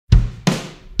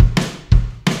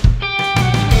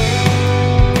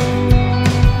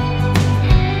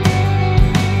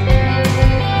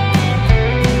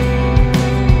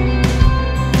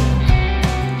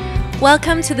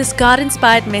Welcome to this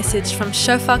God-inspired message from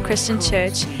Shofar Christian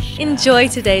Church. Enjoy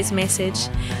today's message.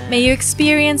 May you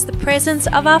experience the presence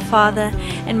of our Father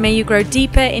and may you grow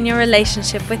deeper in your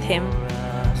relationship with Him.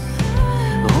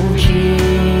 Oh, Jesus,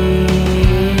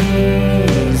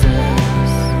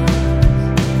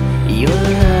 your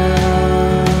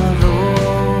love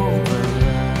over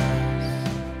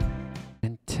us.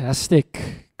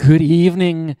 Fantastic. Good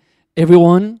evening,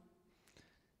 everyone.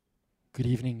 Good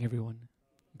evening, everyone.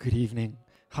 Good evening.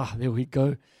 There we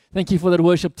go. Thank you for that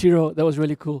worship, Tiro. That was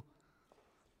really cool.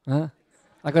 I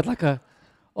got like a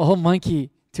whole monkey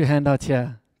to hand out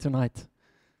here tonight.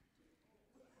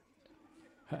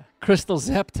 Crystal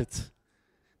zapped it.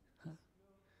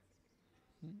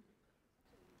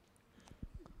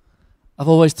 I've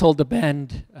always told the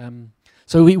band,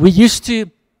 so we used to,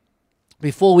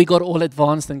 before we got all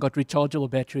advanced and got rechargeable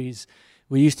batteries,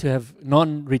 we used to have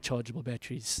non-rechargeable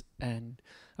batteries. And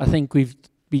I think we've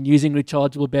been using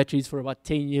rechargeable batteries for about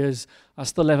 10 years. I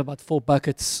still have about 4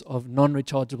 buckets of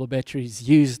non-rechargeable batteries,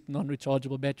 used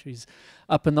non-rechargeable batteries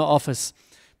up in the office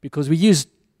because we use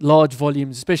large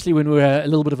volumes, especially when we're a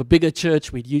little bit of a bigger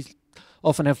church. We'd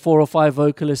often have 4 or 5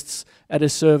 vocalists at a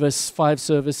service, 5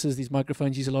 services. These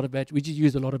microphones use a lot of batteries. We just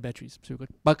use a lot of batteries. So we've got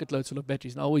bucket loads full of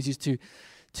batteries. And I always used to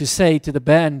say to the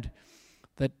band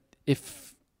that if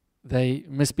they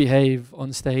misbehave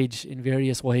on stage in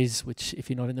various ways, which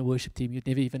if you're not in the worship team, you'd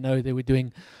never even know they were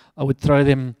doing, I would throw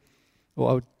a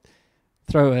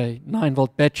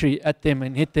 9-volt battery at them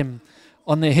and hit them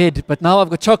on their head. But now I've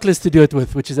got chocolates to do it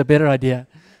with, which is a better idea.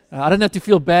 I don't have to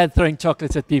feel bad throwing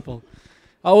chocolates at people.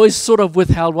 I always sort of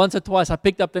withheld. Once or twice I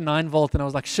picked up the 9-volt and I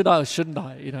was like, should I or shouldn't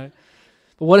I, you know?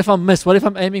 But what if I miss? What if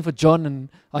I'm aiming for John and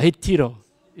I hit Tiro,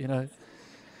 you know?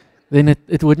 Then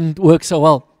it wouldn't work so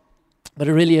well. But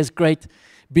it really is great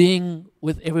being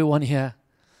with everyone here.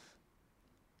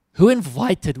 Who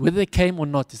invited, whether they came or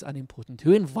not is unimportant.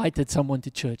 Who invited someone to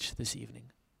church this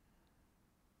evening?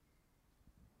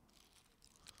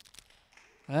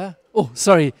 Oh,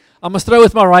 sorry. I must throw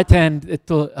with my right hand.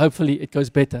 Hopefully it goes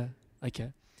better.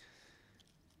 Okay.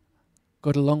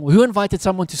 Got along. Who invited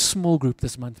someone to small group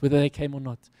this month, whether they came or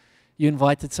not? You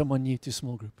invited someone new to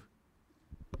small group.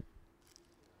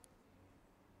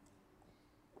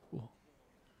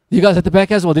 You guys at the back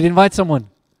as well, did you invite someone?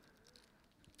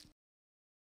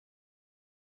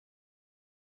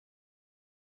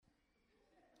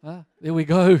 There we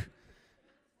go.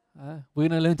 We're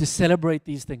going to learn to celebrate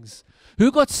these things.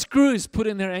 Who got screws put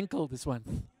in their ankle this month?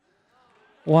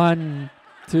 1,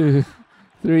 2,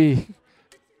 3.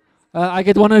 I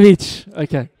get one of each.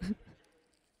 Okay.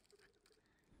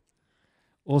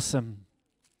 Awesome.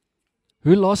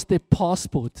 Who lost their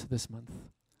passport this month?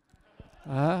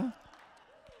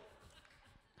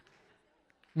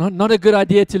 Not a good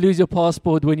idea to lose your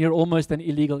passport when you're almost an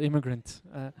illegal immigrant.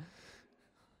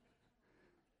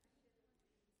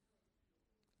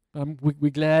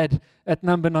 We're glad at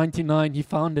number 99 he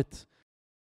found it.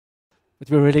 But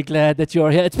we're really glad that you're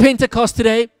here. It's Pentecost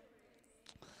today.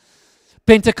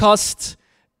 Pentecost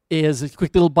is a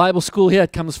quick little Bible school here.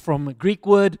 It comes from a Greek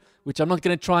word, which I'm not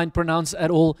going to try and pronounce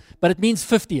at all, but it means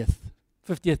 50th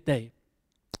day.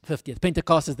 50th.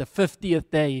 Pentecost is the 50th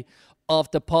day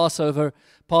after Passover.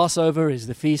 Passover is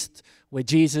the feast where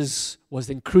Jesus was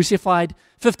then crucified.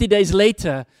 50 days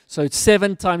later, so it's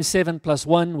 7 times 7 plus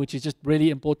 1, which is just really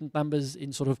important numbers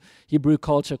in sort of Hebrew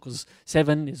culture because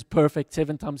 7 is perfect.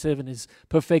 7 times 7 is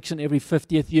perfection. Every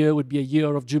 50th year would be a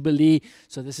year of Jubilee.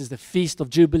 So this is the Feast of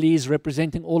Jubilees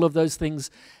representing all of those things.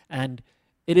 And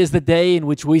it is the day in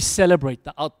which we celebrate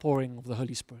the outpouring of the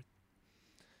Holy Spirit.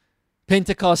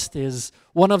 Pentecost is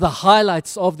one of the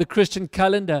highlights of the Christian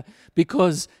calendar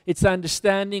because it's the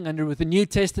understanding, under with the New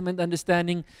Testament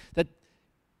understanding, that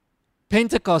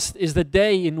Pentecost is the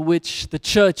day in which the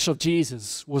Church of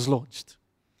Jesus was launched.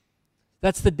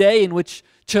 That's the day in which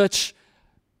church,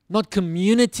 not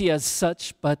community as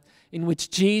such, but in which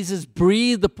Jesus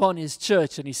breathed upon His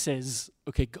church and He says,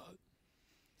 okay, go.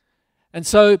 And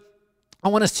so I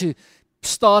want us to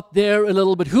start there a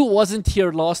little bit. Who wasn't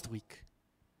here last week?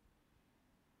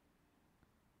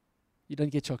 You don't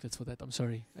get chocolates for that, I'm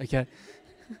sorry. Okay.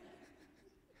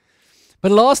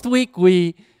 But last week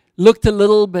we looked a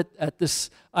little bit at this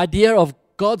idea of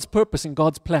God's purpose and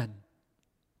God's plan.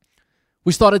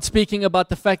 We started speaking about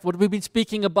the fact, what we've been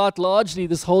speaking about largely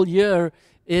this whole year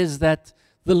is that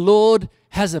the Lord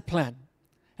has a plan.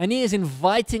 And He is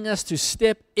inviting us to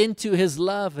step into His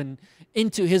love and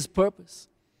into His purpose.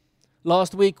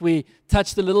 Last week we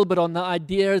touched a little bit on the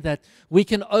idea that we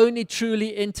can only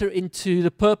truly enter into the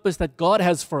purpose that God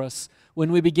has for us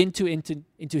when we begin to enter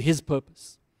into His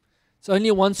purpose. It's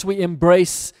only once we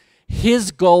embrace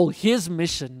His goal, His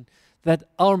mission, that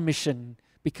our mission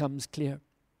becomes clear.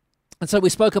 And so we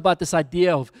spoke about this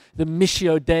idea of the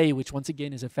Missio Dei, which once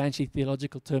again is a fancy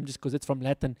theological term just because it's from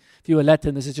Latin. If you were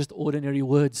Latin, this is just ordinary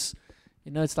words.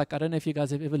 You know, it's like, I don't know if you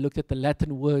guys have ever looked at the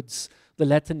Latin words, the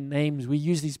Latin names. We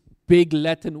use these big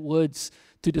Latin words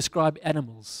to describe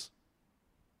animals.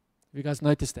 Have you guys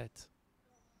noticed that?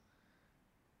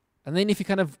 And then if you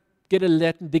kind of get a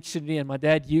Latin dictionary, and my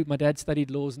dad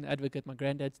studied law as an advocate, my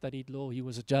granddad studied law, he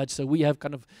was a judge, so we have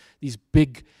kind of these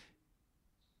big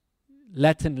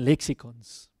Latin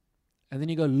lexicons. And then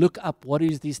you go look up what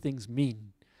does these things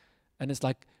mean. And it's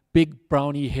like big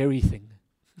browny hairy thing.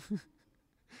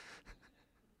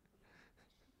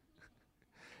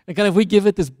 And kind of we give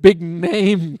it this big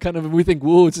name, kind of, and we think,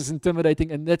 whoa, it's just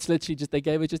intimidating. And that's literally just, they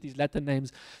gave it just these Latin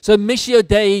names. So Missio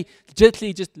Dei,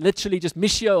 literally just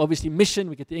Missio, obviously mission,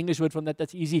 we get the English word from that,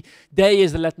 that's easy. Dei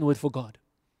is the Latin word for God.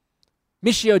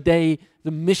 Missio Dei,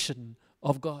 the mission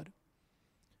of God.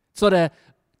 It's not a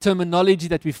terminology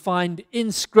that we find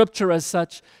in Scripture as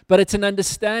such, but it's an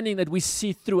understanding that we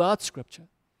see throughout Scripture.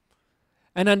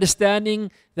 An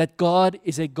understanding that God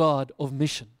is a God of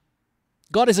mission.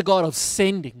 God is a God of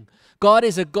sending. God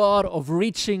is a God of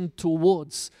reaching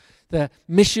towards. The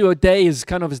Missio Dei is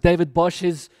kind of, as David Bosch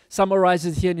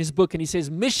summarizes here in his book, and he says,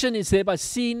 mission is thereby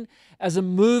seen as a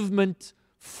movement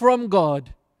from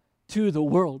God to the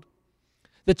world.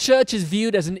 The church is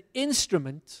viewed as an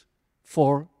instrument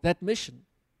for that mission.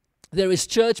 There is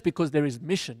church because there is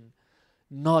mission,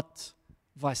 not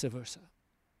vice versa.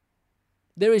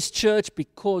 There is church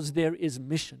because there is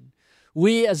mission.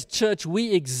 We as church,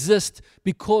 we exist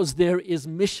because there is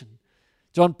mission.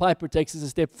 John Piper takes us a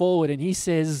step forward and he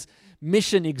says,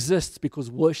 mission exists because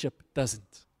worship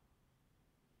doesn't.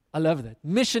 I love that.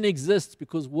 Mission exists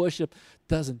because worship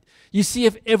doesn't. You see,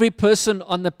 if every person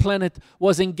on the planet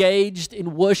was engaged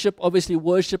in worship, obviously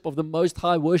worship of the Most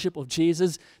High, worship of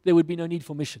Jesus, there would be no need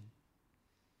for mission.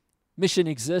 Mission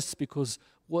exists because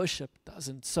worship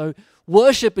doesn't. So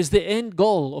worship is the end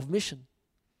goal of mission.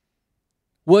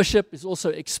 Worship is also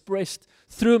expressed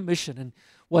through mission. And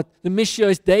what the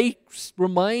Missio Dei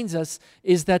reminds us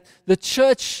is that the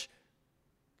church,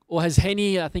 or as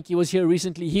Henny, I think he was here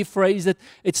recently, he phrased it,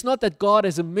 it's not that God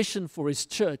has a mission for His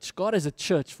church. God has a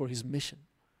church for His mission.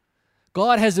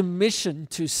 God has a mission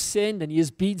to send, and He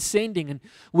has been sending. And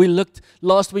we looked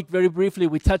last week very briefly,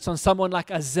 we touched on someone like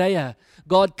Isaiah.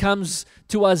 God comes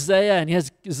to Isaiah, and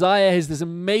Isaiah has this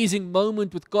amazing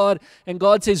moment with God, and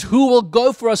God says, who will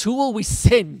go for us? Who will we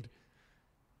send?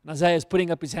 And Isaiah is putting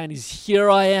up his hand. He's, here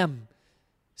I am.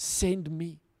 Send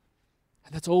me.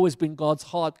 And that's always been God's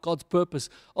heart, God's purpose.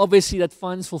 Obviously, that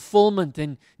finds fulfillment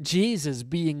in Jesus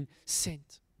being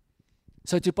sent.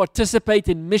 So to participate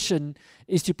in mission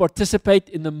is to participate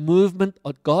in the movement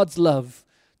of God's love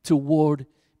toward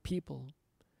people,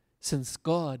 since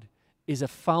God is a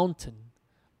fountain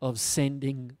of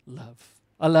sending love.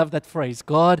 I love that phrase.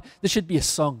 God, this should be a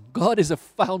song. God is a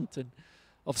fountain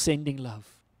of sending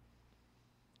love.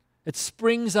 It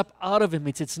springs up out of Him.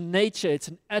 It's its nature. It's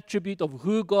an attribute of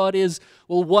who God is.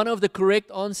 Well, one of the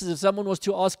correct answers, if someone was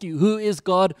to ask you, who is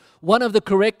God? One of the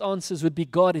correct answers would be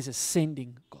God is a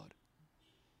sending God.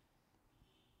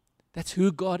 That's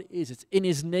who God is. It's in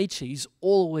His nature. He's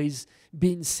always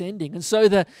been sending. And so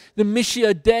the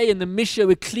Missio Dei and the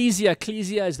Missio Ecclesia,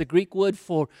 ecclesia is the Greek word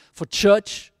for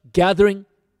church, gathering.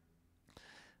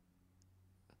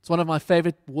 It's one of my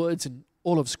favorite words in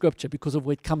all of Scripture because of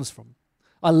where it comes from.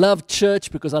 I love church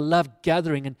because I love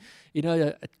gathering. And, you know,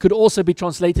 it could also be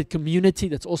translated community.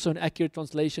 That's also an accurate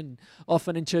translation.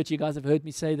 Often in church, you guys have heard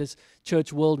me say this,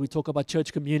 church world, we talk about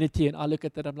church community. And I look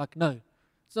at that, I'm like, no.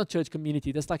 It's not church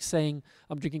community. That's like saying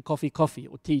I'm drinking coffee,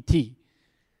 or tea,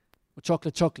 or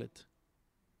chocolate.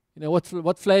 You know,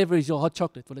 what flavor is your hot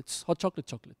chocolate? Well, it's hot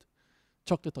chocolate,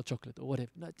 chocolate or chocolate, or whatever.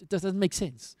 No, it doesn't make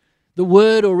sense. The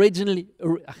word already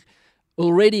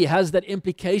has that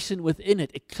implication within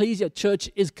it. Ecclesia, church,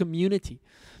 is community.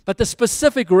 But the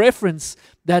specific reference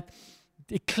that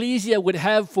ecclesia would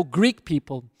have for Greek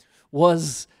people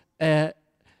was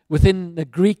within the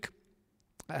Greek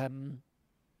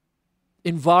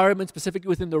environment, specifically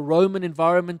within the Roman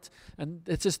environment. And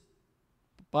it's just,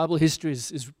 Bible history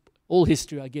is all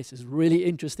history, I guess, is really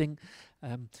interesting.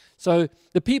 So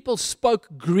the people spoke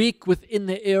Greek within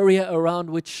the area around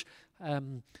which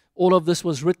all of this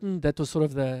was written. That was sort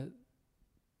of the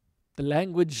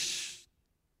language,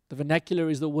 the vernacular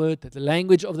is the word, the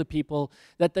language of the people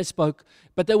that they spoke.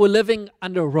 But they were living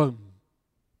under Rome.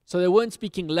 So they weren't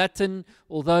speaking Latin,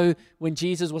 although when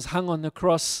Jesus was hung on the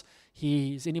cross,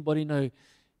 does anybody know,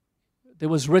 there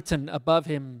was written above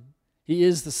Him, He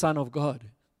is the Son of God.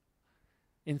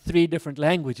 in 3 different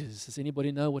languages. Does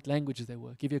anybody know what languages they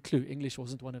were? Give you a clue. English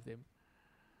wasn't one of them.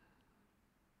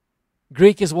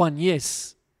 Greek is one,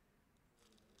 yes.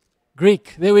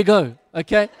 Greek, there we go,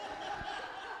 okay?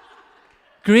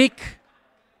 Greek,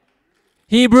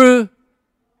 Hebrew.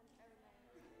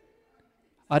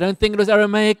 I don't think it was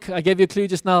Aramaic. I gave you a clue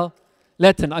just now.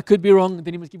 Latin. I could be wrong.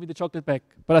 Then he must give me the chocolate back.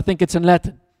 But I think it's in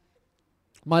Latin.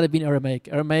 Might have been Aramaic.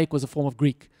 Aramaic was a form of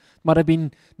Greek. Might have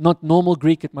been not normal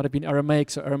Greek. It might have been Aramaic.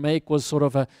 So Aramaic was sort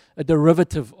of a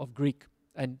derivative of Greek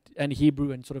and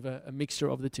Hebrew, and sort of a mixture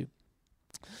of the two.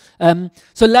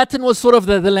 So Latin was sort of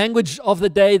the language of the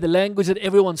day, the language that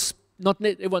not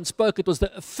everyone spoke. It was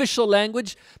the official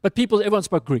language, but everyone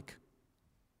spoke Greek.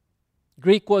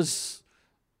 Greek was,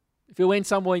 if you went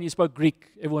somewhere and you spoke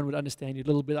Greek, everyone would understand you a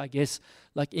little bit, I guess,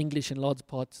 like English in large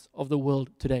parts of the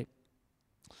world today.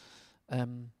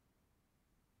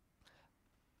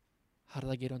 How did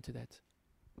I get onto that?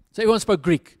 So everyone spoke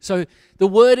Greek. So the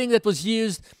wording that was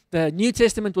used, the New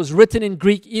Testament was written in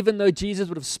Greek, even though Jesus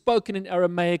would have spoken in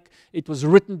Aramaic, it was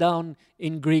written down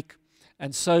in Greek.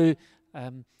 And so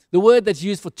the word that's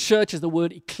used for church is the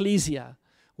word ecclesia,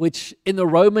 which in the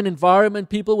Roman environment,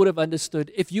 people would have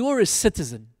understood. If you were a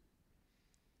citizen,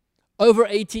 over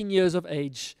 18 years of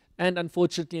age, and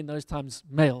unfortunately in those times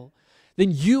male,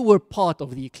 then you were part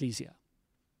of the ecclesia.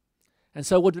 And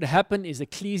so what would happen is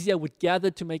ecclesia would gather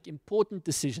to make important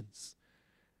decisions.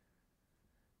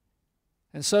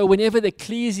 And so whenever the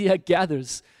ecclesia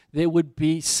gathers, there would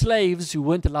be slaves who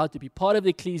weren't allowed to be part of the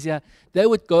ecclesia. They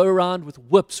would go around with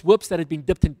whips that had been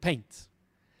dipped in paint.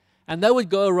 And they would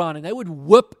go around and they would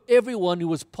whip everyone who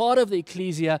was part of the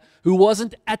ecclesia who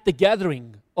wasn't at the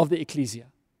gathering of the ecclesia.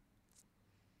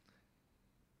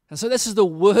 And so this is the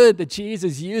word that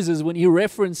Jesus uses when he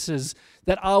references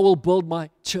that I will build my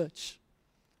church.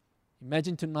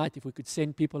 Imagine tonight if we could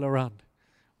send people around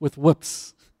with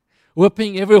whips,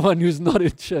 whipping everyone who's not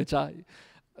in church. A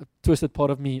twisted part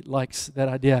of me likes that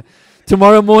idea.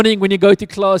 Tomorrow morning when you go to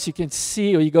class, you can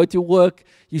see, or you go to work,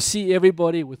 you see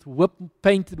everybody with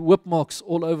painted whip marks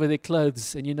all over their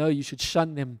clothes, and you know you should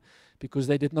shun them because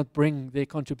they did not bring their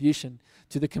contribution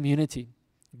to the community.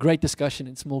 Great discussion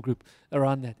in small group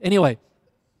around that. Anyway,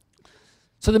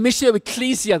 so the mission of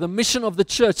ecclesia, the mission of the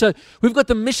church. So we've got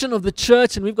the mission of the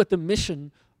church and we've got the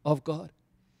mission of God.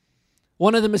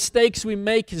 One of the mistakes we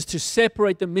make is to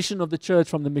separate the mission of the church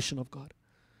from the mission of God.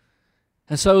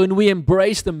 And so when we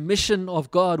embrace the mission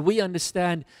of God, we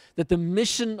understand that the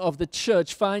mission of the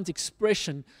church finds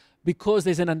expression because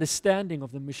there's an understanding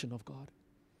of the mission of God.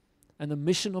 And the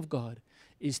mission of God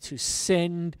is to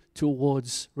send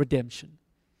towards redemption.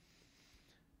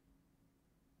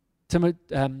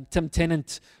 Tim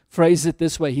Tennant phrased it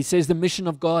this way. He says the mission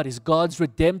of God is God's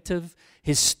redemptive,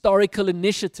 historical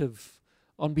initiative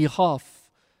on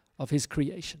behalf of his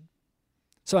creation.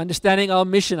 So understanding our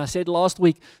mission, I said last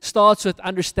week, starts with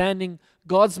understanding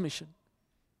God's mission.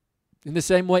 In the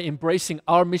same way, embracing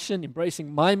our mission,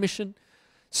 embracing my mission,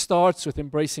 starts with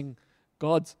embracing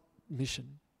God's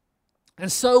mission. And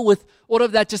so with all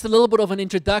of that, just a little bit of an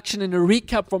introduction and a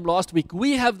recap from last week,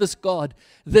 we have this God,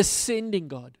 this sending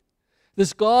God.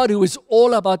 This God who is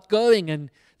all about going. And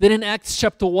then in Acts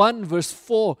chapter 1, verse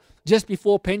 4, just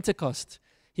before Pentecost,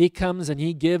 he comes and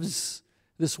he gives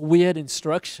this weird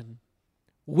instruction.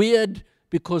 Weird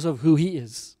because of who he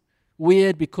is.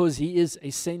 Weird because he is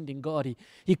a sending God.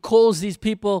 He calls these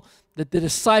people, the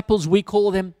disciples, we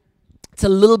call them. It's a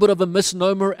little bit of a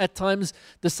misnomer at times.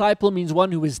 Disciple means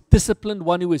one who is disciplined,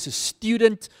 one who is a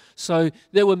student. So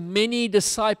there were many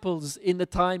disciples in the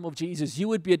time of Jesus. You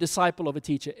would be a disciple of a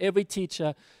teacher. Every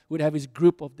teacher would have his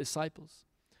group of disciples.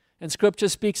 And Scripture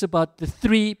speaks about the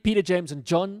 3, Peter, James, and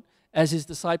John, as his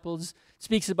disciples. It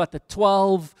speaks about the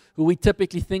 12, who we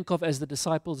typically think of as the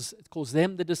disciples. It calls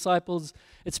them the disciples.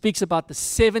 It speaks about the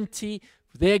 70,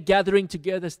 they're gathering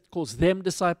together, it calls them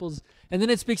disciples. And then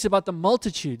it speaks about the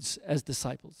multitudes as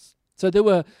disciples. So there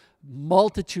were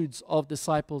multitudes of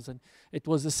disciples, and it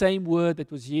was the same word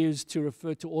that was used to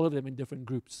refer to all of them in different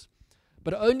groups.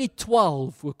 But only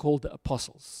 12 were called the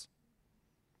apostles.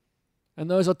 And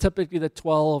those are typically the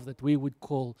 12 that we would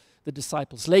call the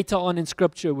disciples. Later on in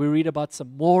Scripture, we read about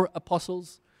some more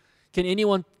apostles. Can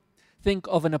anyone think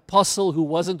of an apostle who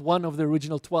wasn't one of the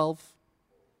original 12?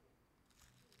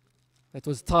 That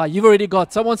was Ty. You've already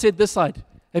got. Someone said this side.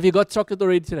 Have you got chocolate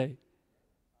already today?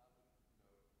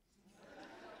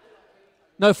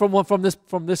 No, from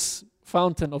this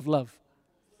fountain of love.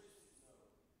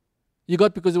 You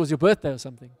got because it was your birthday or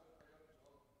something.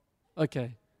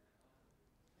 Okay.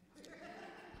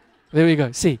 There we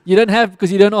go. See, you don't have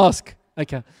because you don't ask.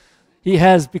 Okay. He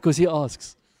has because he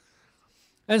asks.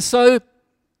 And so,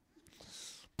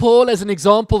 Paul, as an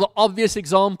example, the obvious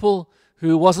example,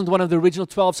 who wasn't one of the original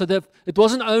 12. So it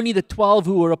wasn't only the 12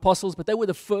 who were apostles, but they were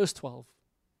the first 12.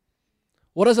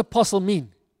 What does apostle mean?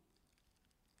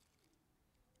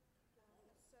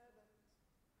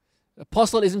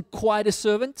 Apostle isn't quite a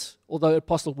servant, although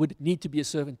apostle would need to be a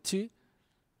servant too.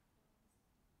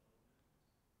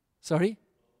 Sorry?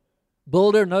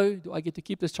 Builder, no. Do I get to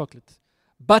keep this chocolate?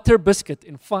 Butter biscuit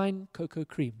in fine cocoa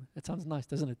cream. That sounds nice,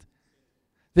 doesn't it?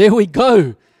 There we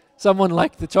go. Someone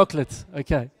liked the chocolate.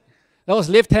 Okay. That was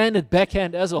left-handed,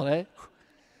 backhand as well, eh?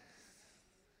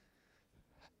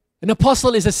 An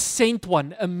apostle is a sent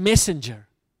one, a messenger.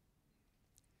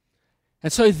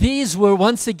 And so these were,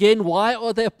 once again, why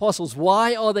are they apostles?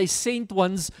 Why are they sent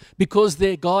ones? Because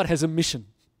their God has a mission.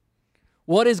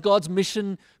 What is God's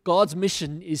mission? God's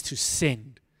mission is to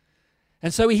send.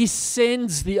 And so he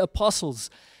sends the apostles.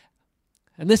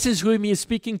 And this is whom he is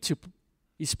speaking to.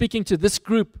 He's speaking to this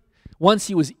group once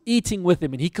he was eating with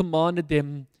them, and he commanded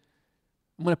them.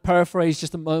 I'm going to paraphrase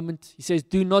just a moment. He says,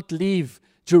 do not leave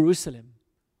Jerusalem.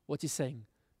 What's he saying?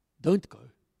 Don't go.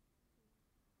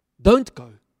 Don't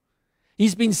go.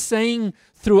 He's been saying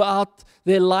throughout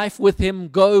their life with him,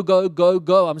 go, go, go,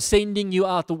 go. I'm sending you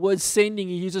out. The word sending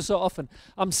he uses so often.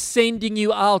 I'm sending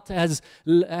you out as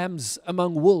lambs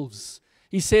among wolves.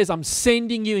 He says, I'm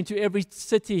sending you into every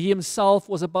city. He himself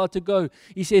was about to go.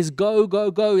 He says, go, go,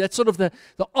 go. That's sort of the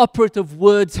operative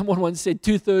word. Someone once said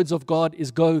 2/3 of God is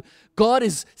go. God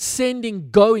is sending,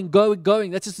 going, going,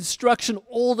 going. That's his instruction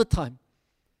all the time.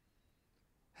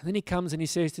 And then he comes and he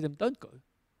says to them, don't go.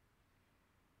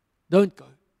 Don't go.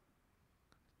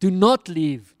 Do not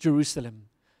leave Jerusalem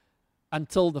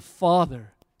until the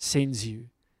Father sends you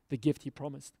the gift he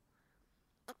promised.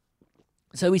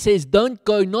 So he says, don't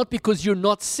go, not because you're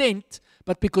not sent,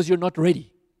 but because you're not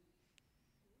ready.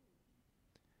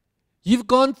 You've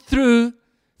gone through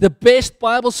the best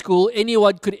Bible school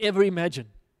anyone could ever imagine.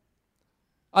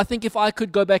 I think if I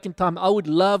could go back in time, I would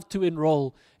love to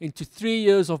enroll into 3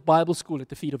 years of Bible school at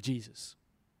the feet of Jesus.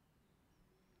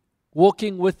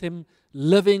 Walking with him,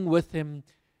 living with him,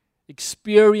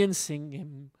 experiencing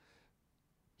him,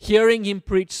 hearing him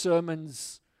preach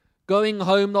sermons, going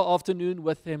home the afternoon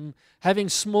with him, having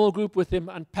small group with him,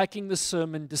 unpacking the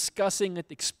sermon, discussing it,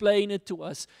 explain it to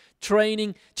us,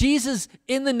 training. Jesus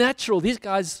in the natural, these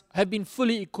guys have been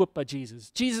fully equipped by Jesus.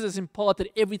 Jesus has imparted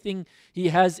everything he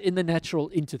has in the natural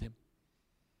into them.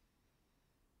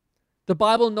 The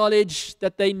Bible knowledge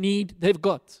that they need, they've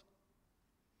got.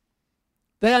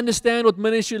 They understand what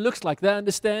ministry looks like. They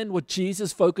understand what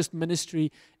Jesus-focused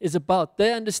ministry is about.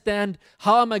 They understand,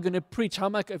 how am I going to preach? I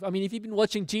mean, if you've been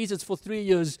watching Jesus for 3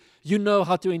 years, you know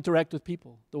how to interact with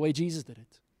people the way Jesus did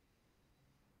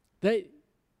it.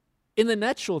 In the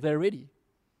natural, they're ready.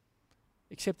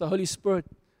 Except the Holy Spirit,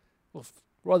 or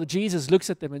rather Jesus,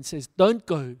 looks at them and says, don't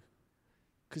go,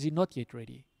 because you're not yet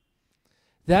ready.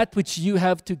 That which you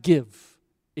have to give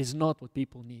is not what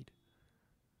people need.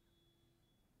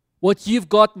 What you've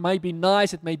got may be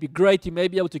nice, it may be great, you may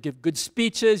be able to give good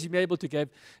speeches, you may be able to give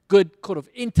good kind of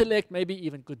intellect, maybe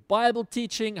even good Bible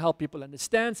teaching, help people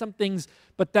understand some things,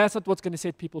 but that's not what's going to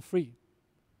set people free.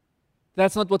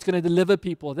 That's not what's going to deliver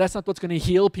people. That's not what's going to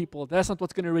heal people. That's not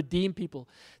what's going to redeem people.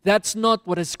 That's not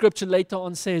what a scripture later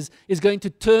on says is going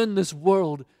to turn this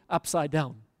world upside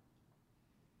down.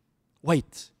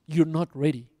 Wait, you're not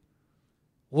ready.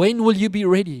 When will you be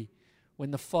ready?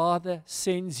 When the Father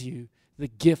sends you the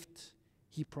gift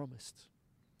he promised.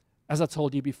 As I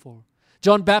told you before,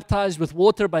 John baptized with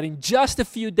water, but in just a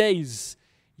few days,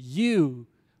 you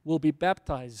will be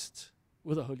baptized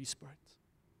with the Holy Spirit.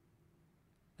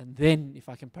 And then, if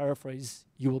I can paraphrase,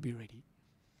 you will be ready.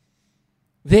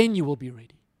 Then you will be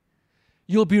ready.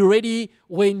 You'll be ready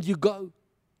when you go.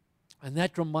 And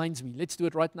that reminds me, let's do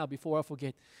it right now before I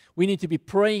forget. We need to be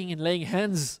praying and laying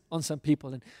hands on some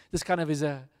people. And this kind of is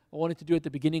I wanted to do it at the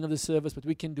beginning of the service, but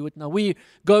we can do it now. We're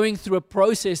going through a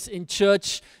process in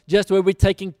church just where we're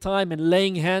taking time and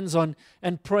laying hands on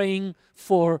and praying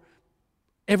for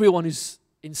everyone who's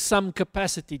in some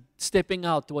capacity stepping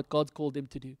out to what God called them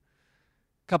to do.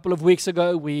 A couple of weeks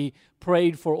ago, we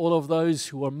prayed for all of those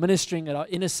who are ministering at our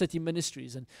inner city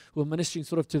ministries and who are ministering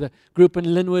sort of to the group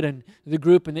in Linwood and the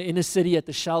group in the inner city at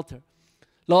the shelter.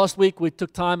 Last week, we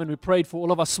took time and we prayed for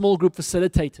all of our small group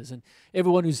facilitators and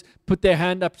everyone who's put their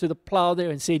hand up to the plow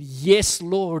there and said, yes,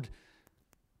 Lord,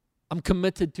 I'm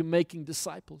committed to making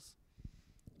disciples.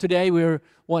 Today,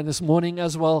 this morning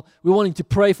as well, we're wanting to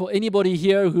pray for anybody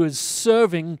here who is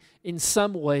serving in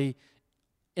some way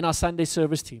in our Sunday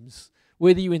service teams.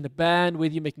 whether you're in the band,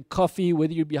 whether you're making coffee,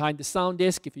 whether you're behind the sound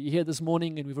desk. If you're here this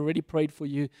morning and we've already prayed for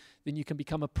you, then you can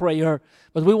become a prayer.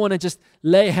 But we want to just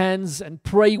lay hands and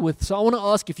pray with. So I want to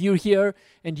ask, if you're here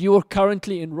and you are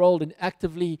currently enrolled and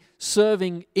actively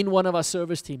serving in one of our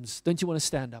service teams, don't you want to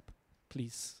stand up,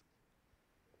 please?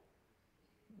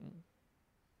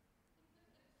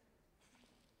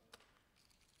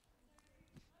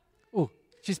 Oh,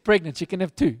 she's pregnant. She can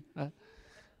have two.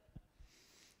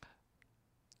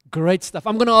 Great stuff.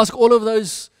 I'm going to ask all of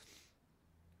those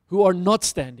who are not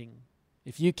standing,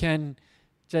 if you can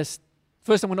just,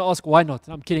 first I'm going to ask why not.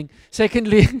 I'm kidding.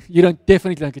 Secondly, you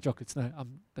definitely don't get chocolates. No,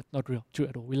 that's not true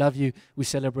at all. We love you. We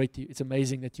celebrate you. It's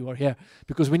amazing that you are here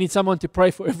because we need someone to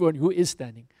pray for everyone who is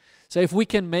standing. So if we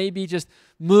can maybe just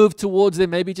move towards them,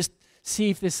 maybe just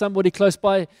see if there's somebody close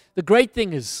by. The great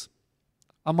thing is,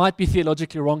 I might be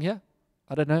theologically wrong here.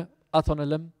 I don't know. Out on a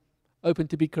limb. Open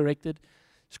to be corrected.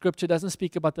 Scripture doesn't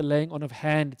speak about the laying on of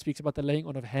hand. It speaks about the laying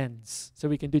on of hands. So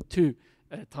we can do two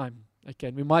at a time. Okay,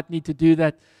 and we might need to do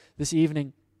that this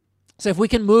evening. So if we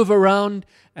can move around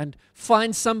and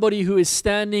find somebody who is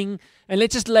standing, and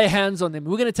let's just lay hands on them.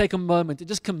 We're going to take a moment and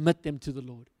just commit them to the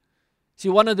Lord. See,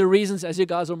 one of the reasons, as you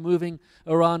guys are moving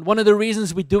around, one of the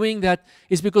reasons we're doing that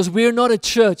is because we're not a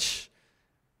church.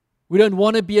 We don't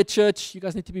want to be a church. You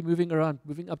guys need to be moving around,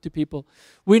 moving up to people.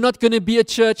 We're not going to be a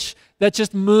church that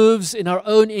just moves in our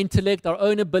own intellect, our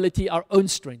own ability, our own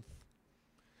strength.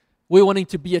 We're wanting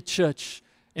to be a church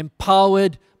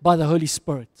empowered by the Holy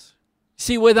Spirit.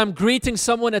 See, whether I'm greeting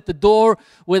someone at the door,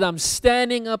 whether I'm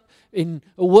standing up in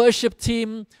a worship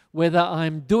team, whether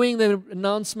I'm doing the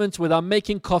announcements, whether I'm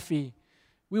making coffee,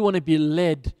 we want to be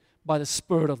led by the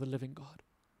Spirit of the living God.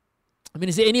 I mean,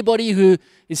 is there anybody who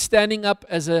is standing up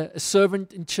as a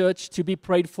servant in church to be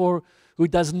prayed for who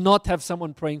does not have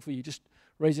someone praying for you? Just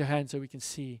raise your hand so we can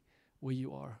see where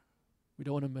you are. We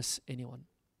don't want to miss anyone.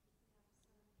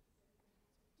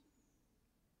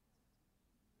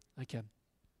 Okay.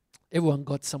 Everyone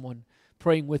got someone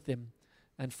praying with them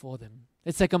and for them.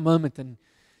 Let's take a moment and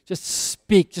just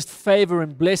speak, just favor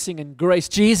and blessing and grace.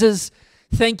 Jesus,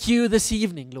 thank you this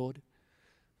evening, Lord,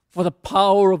 for the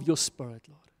power of your Spirit,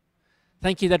 Lord.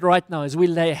 Thank you that right now, as we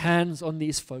lay hands on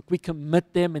these folk, we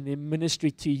commit them and their ministry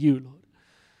to you, Lord.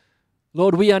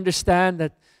 Lord, we understand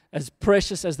that as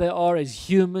precious as they are as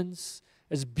humans,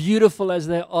 as beautiful as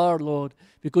they are, Lord,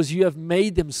 because you have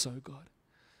made them so, God.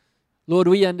 Lord,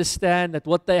 we understand that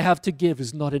what they have to give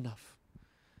is not enough.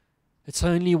 It's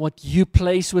only what you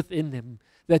place within them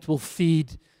that will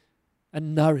feed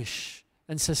and nourish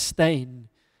and sustain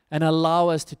and allow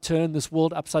us to turn this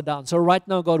world upside down. So right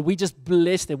now, God, we just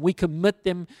bless them. We commit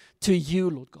them to you,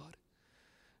 Lord God.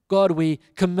 God, we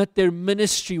commit their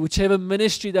ministry, whichever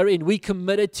ministry they're in, we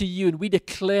commit it to you, and we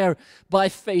declare by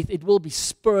faith it will be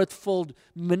Spirit-filled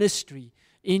ministry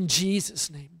in Jesus'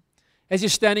 name. As you're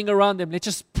standing around them, let's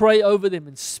just pray over them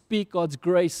and speak God's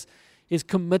grace, His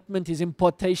commitment, His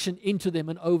impartation into them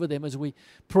and over them as we're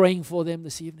praying for them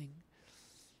this evening.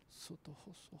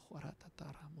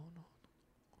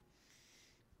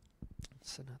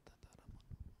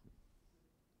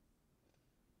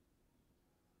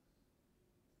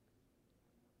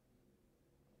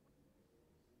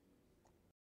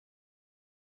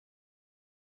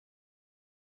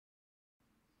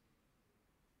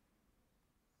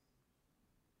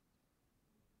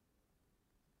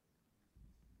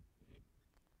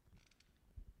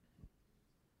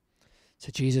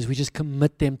 So Jesus, we just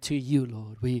commit them to you,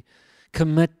 Lord. We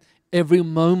commit every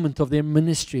moment of their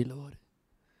ministry, Lord.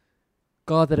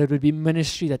 God, that it would be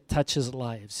ministry that touches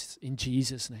lives in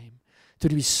Jesus' name. To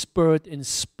be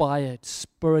Spirit-inspired,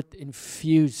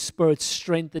 Spirit-infused,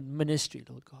 Spirit-strengthened ministry,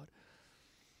 Lord God.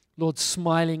 Lord,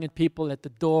 smiling at people at the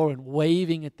door and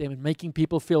waving at them and making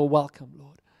people feel welcome,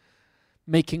 Lord.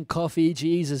 Making coffee,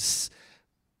 Jesus,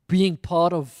 being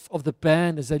part of the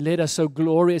band as they led us so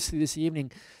gloriously this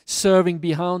evening, serving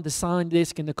behind the sound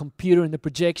desk and the computer and the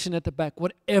projection at the back.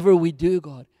 Whatever we do,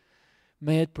 God,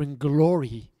 may it bring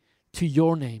glory to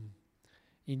your name.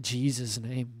 In Jesus'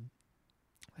 name.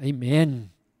 Amen.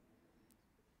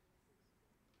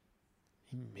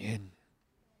 Amen.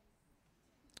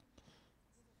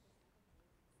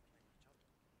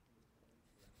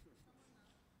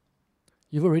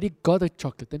 You've already got a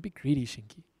chocolate. Don't be greedy,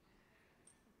 Shinky.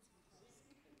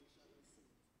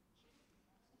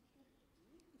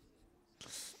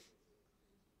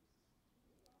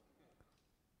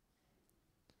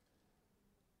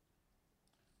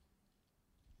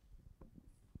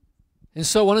 And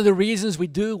so one of the reasons we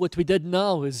do what we did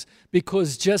now is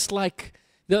because just like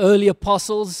the early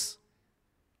apostles,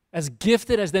 as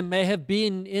gifted as they may have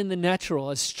been in the natural,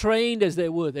 as trained as they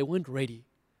weren't ready.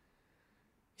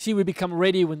 See, we become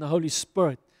ready when the Holy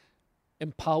Spirit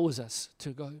empowers us to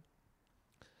go.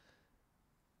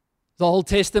 The Old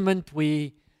Testament,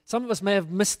 some of us may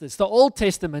have missed this. The Old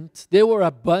Testament, there were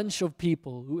a bunch of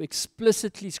people who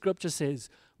explicitly, Scripture says,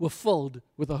 were filled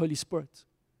with the Holy Spirit.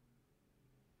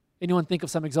 Anyone think of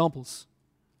some examples?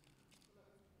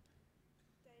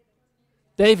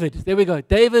 David, there we go.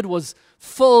 David was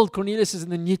filled. Cornelius is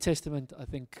in the New Testament, I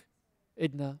think.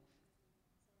 Edna.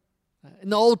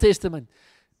 In the Old Testament,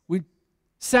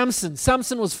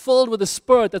 Samson was filled with the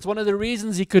Spirit. That's one of the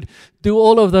reasons he could do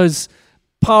all of those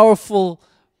powerful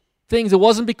things. It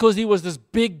wasn't because he was this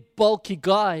big, bulky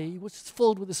guy. He was just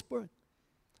filled with the Spirit.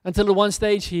 Until at one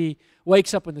stage he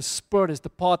wakes up and the Spirit has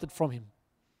departed from him.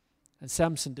 And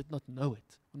Samson did not know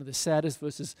it. One of the saddest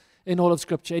verses in all of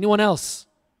Scripture. Anyone else?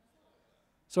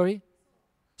 Sorry?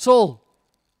 Saul.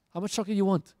 How much chocolate do you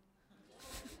want?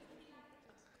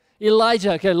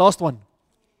 Elijah. Okay, last one.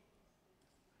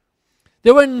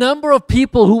 There were a number of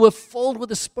people who were filled with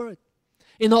the Spirit.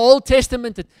 In the Old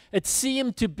Testament, it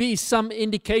seemed to be some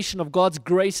indication of God's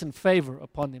grace and favor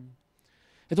upon them.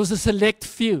 It was a select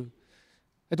few.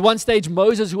 At one stage,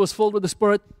 Moses, who was filled with the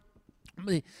Spirit,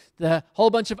 the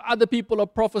whole bunch of other people are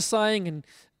prophesying, and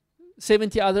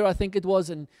 70 other, I think it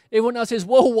was, and everyone else says,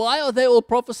 whoa, why are they all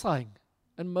prophesying?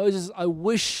 And Moses, I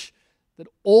wish that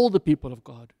all the people of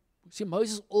God, see,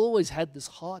 Moses always had this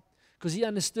heart, because he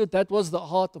understood that was the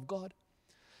heart of God.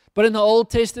 But in the Old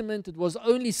Testament, it was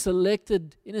only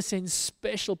selected, in a sense,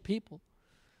 special people.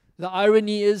 The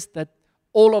irony is that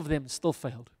all of them still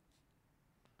failed.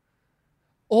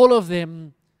 All of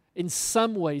them, in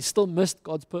some way, still missed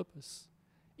God's purpose.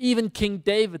 Even King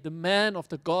David, the man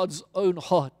after God's own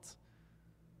heart,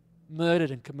 murdered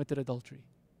and committed adultery.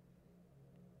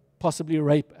 Possibly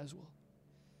rape as well.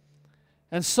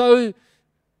 And so,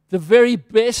 the very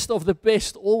best of the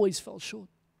best always fell short.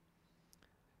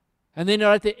 And then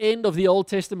at the end of the Old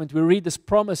Testament, we read this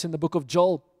promise in the book of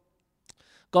Joel.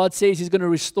 God says He's going to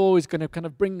restore, He's going to kind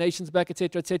of bring nations back,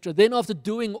 etc., etc. Then after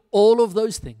doing all of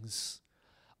those things,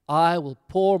 I will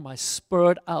pour my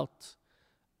Spirit out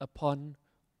upon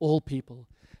all people.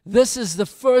 This is the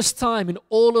first time in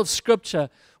all of Scripture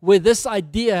where this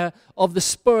idea of the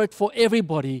Spirit for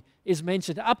everybody is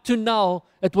mentioned. Up to now,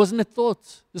 it wasn't a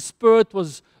thought. The Spirit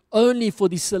was only for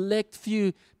the select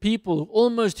few people,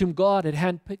 almost whom God had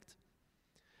handpicked.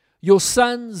 Your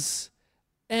sons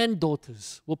and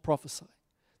daughters will prophesy.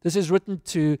 This is written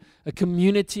to a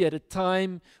community at a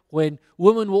time when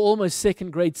women were almost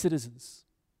second-grade citizens.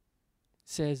 It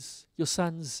says, your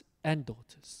sons and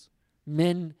daughters,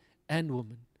 men and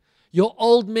women. Your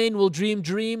old men will dream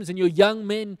dreams, and your young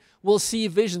men will see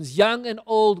visions. Young and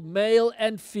old, male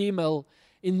and female.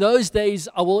 In those days,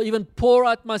 I will even pour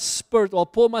out my Spirit, or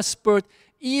pour my Spirit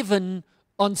even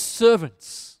on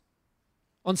servants,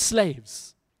 on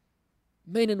slaves,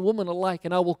 men and women alike,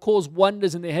 and I will cause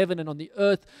wonders in the heaven and on the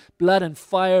earth, blood and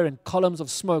fire and columns of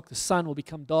smoke. The sun will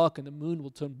become dark and the moon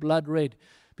will turn blood red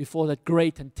before that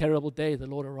great and terrible day the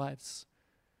Lord arrives.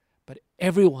 But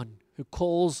everyone who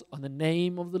calls on the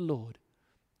name of the Lord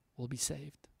will be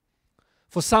saved.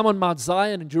 For some on Mount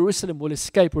Zion and Jerusalem will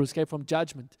escape from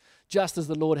judgment, just as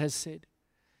the Lord has said.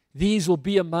 These will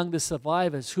be among the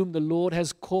survivors whom the Lord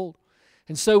has called.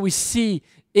 And so we see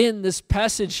in this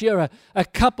passage here a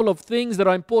couple of things that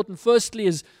are important. Firstly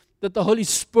is that the Holy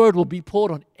Spirit will be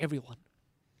poured on everyone.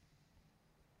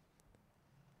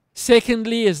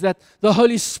 Secondly is that the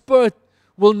Holy Spirit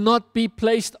will not be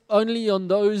placed only on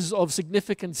those of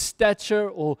significant stature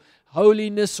or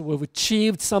holiness or have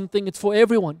achieved something. It's for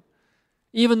everyone.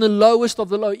 Even the lowest of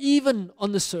the low, even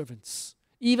on the servants,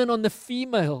 even on the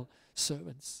female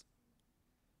servants.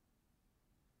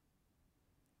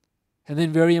 And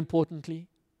then very importantly,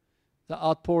 the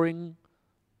outpouring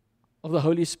of the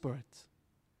Holy Spirit.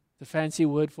 The fancy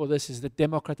word for this is the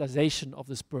democratization of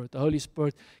the Spirit. The Holy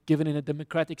Spirit given in a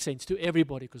democratic sense to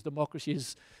everybody, because democracy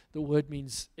is, the word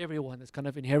means everyone. It's kind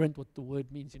of inherent what the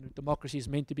word means. You know, democracy is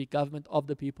meant to be government of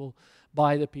the people,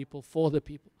 by the people, for the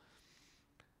people.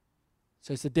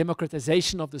 So it's the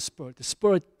democratization of the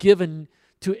Spirit given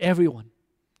to everyone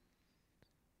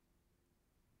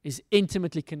is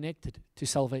intimately connected to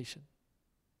salvation.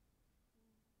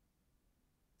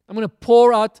 I'm going to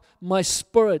pour out my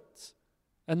Spirit,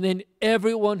 and then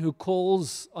everyone who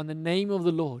calls on the name of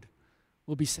the Lord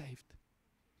will be saved.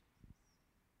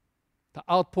 The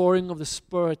outpouring of the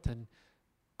Spirit and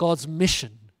God's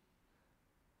mission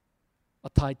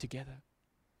are tied together.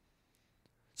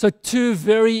 So two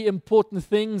very important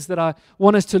things that I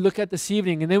want us to look at this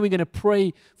evening, and then we're going to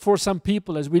pray for some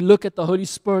people as we look at the Holy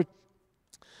Spirit.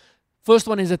 First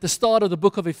one is at the start of the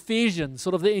book of Ephesians,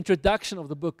 sort of the introduction of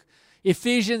the book.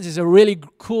 Ephesians is a really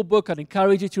cool book. I'd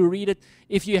encourage you to read it.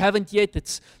 If you haven't yet,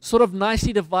 it's sort of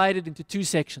nicely divided into 2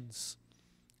 sections.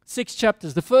 6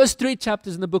 chapters. The first 3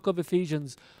 chapters in the book of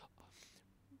Ephesians.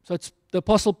 So it's the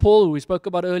Apostle Paul, who we spoke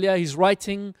about earlier. He's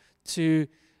writing to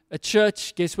a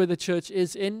church. Guess where the church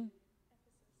is in?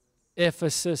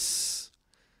 Ephesus.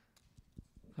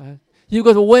 You've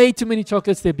got way too many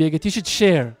chocolates there, Birgit. You should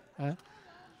share.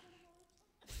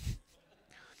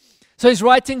 So he's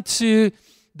writing to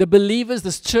the believers,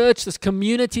 this church, this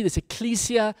community, this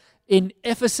ecclesia in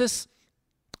Ephesus.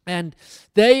 And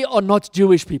they are not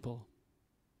Jewish people.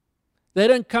 They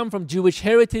don't come from Jewish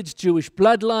heritage, Jewish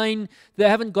bloodline. They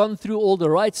haven't gone through all the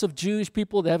rites of Jewish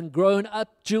people. They haven't grown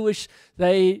up Jewish.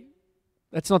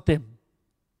 That's not them.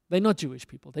 They're not Jewish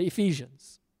people. They're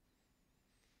Ephesians.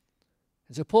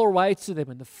 And so Paul writes to them,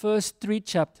 and the first 3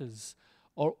 chapters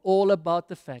are all about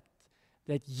the fact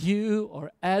that you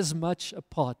are as much a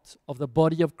part of the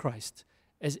body of Christ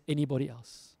as anybody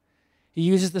else. He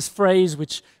uses this phrase,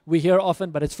 which we hear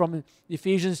often, but it's from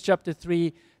Ephesians chapter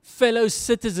 3, fellow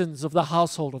citizens of the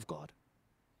household of God.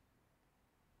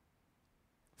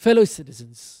 Fellow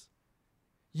citizens.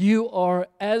 You are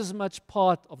as much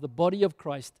part of the body of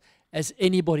Christ as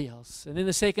anybody else. And then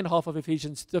the second half of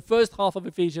Ephesians, the first half of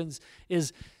Ephesians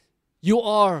is you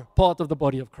are part of the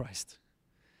body of Christ.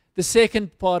 The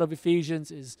second part of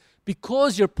Ephesians is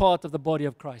because you're part of the body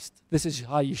of Christ, this is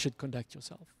how you should conduct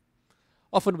yourself.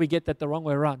 Often we get that the wrong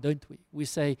way around, don't we? We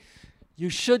say, you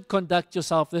should conduct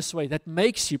yourself this way. That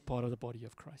makes you part of the body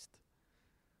of Christ.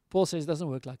 Paul says it doesn't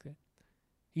work like that.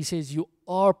 He says you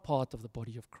are part of the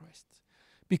body of Christ.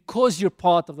 Because you're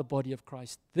part of the body of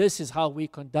Christ, this is how we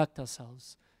conduct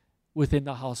ourselves within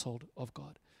the household of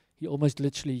God. He almost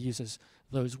literally uses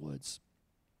those words.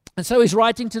 And so he's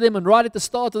writing to them, and right at the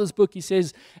start of this book he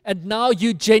says, and now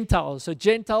you Gentiles. So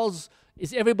Gentiles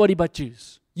is everybody but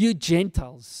Jews. You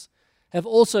Gentiles have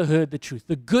also heard the truth,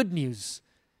 the good news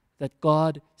that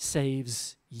God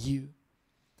saves you.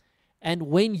 And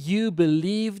when you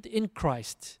believed in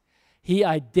Christ, He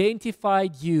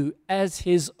identified you as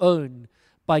His own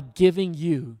by giving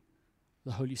you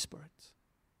the Holy Spirit.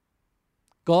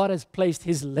 God has placed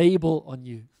His label on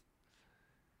you,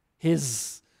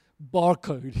 His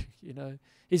barcode,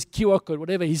 His QR code,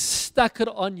 whatever. He's stuck it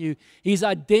on you. He's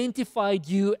identified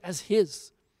you as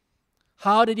His.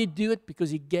 How did He do it? Because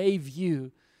He gave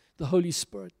you the Holy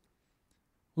Spirit,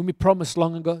 whom He promised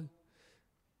long ago.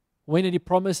 When did He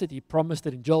promise it? He promised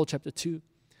it in Joel chapter 2.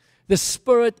 The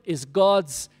Spirit is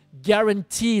God's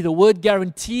guarantee. The word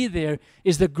guarantee there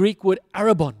is the Greek word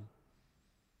arabon.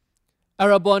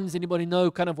 Arabon, does anybody know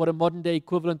kind of what a modern day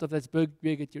equivalent of that's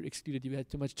Birgit? You're excluded. You had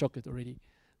too much chocolate already.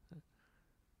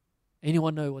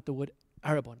 Anyone know what the word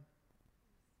arabon?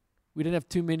 We don't have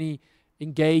too many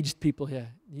engaged people here.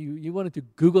 You wanted to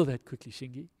Google that quickly,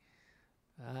 Shingi.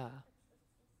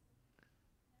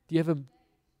 Do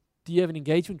you have an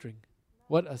engagement ring?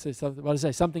 What I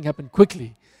say? Something happened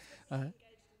quickly.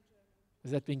 Is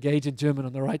that engaged in German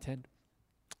on the right hand?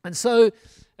 And so,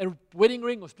 a wedding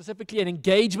ring, or specifically an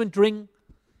engagement ring.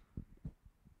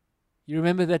 You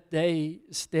remember that day,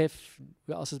 Steph,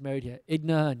 who else is married here?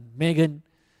 Edna and Megan,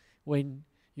 when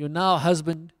your now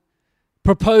husband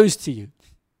proposed to you,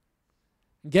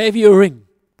 gave you a ring.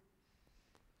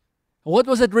 And what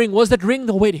was that ring? Was that ring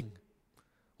the wedding?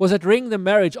 Was that ring the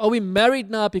marriage? Are we married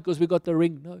now because we got the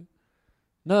ring? No.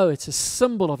 No, it's a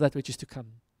symbol of that which is to come.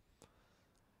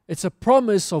 It's a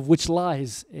promise of which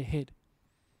lies ahead.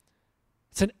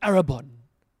 It's an arabon,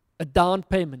 a down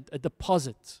payment, a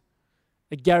deposit,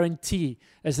 a guarantee,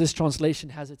 as this translation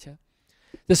has it here.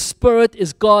 The Spirit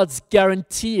is God's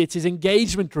guarantee. It's His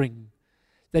engagement ring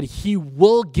that He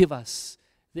will give us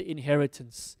the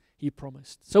inheritance He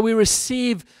promised. So we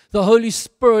receive the Holy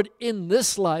Spirit in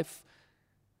this life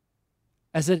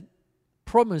as a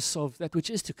promise of that which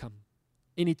is to come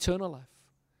in eternal life.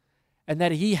 And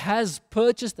that He has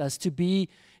purchased us to be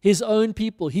His own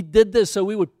people. He did this so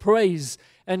we would praise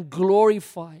and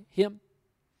glorify Him.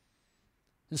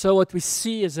 And so what we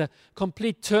see is a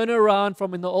complete turnaround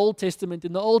from in the Old Testament.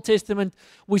 In the Old Testament,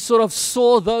 we sort of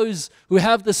saw those who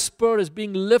have the Spirit as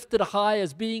being lifted high,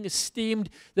 as being esteemed.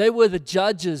 They were the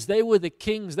judges. They were the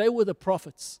kings. They were the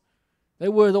prophets. They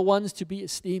were the ones to be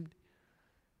esteemed.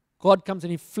 God comes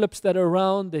and He flips that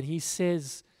around and He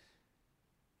says,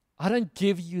 I don't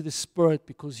give you the Spirit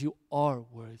because you are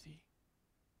worthy.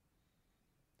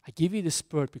 I give you the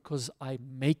Spirit because I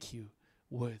make you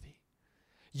worthy.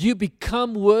 You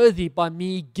become worthy by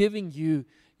me giving you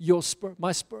your Spirit,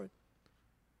 my Spirit.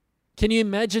 Can you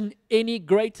imagine any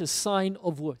greater sign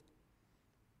of worth?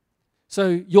 So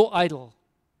your idol,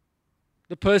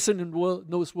 The person in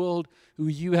this world who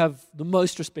you have the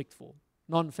most respect for.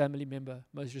 Non-family member,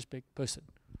 most respect person.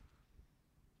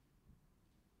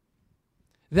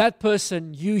 That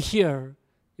person you hear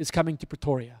is coming to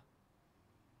Pretoria.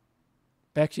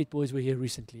 Backstreet Boys were here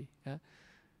recently. Yeah?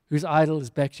 Whose idol is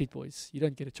Backstreet Boys? You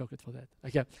don't get a chocolate for that.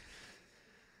 Okay.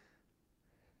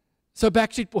 So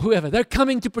Backstreet Boys, whoever, they're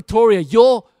coming to Pretoria.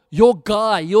 Your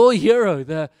guy, your hero,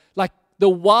 the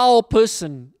wow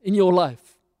person in your life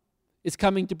is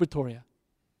coming to Pretoria.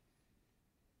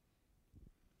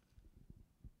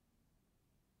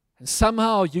 And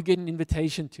somehow you get an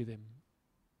invitation to them.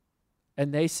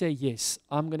 And they say, yes,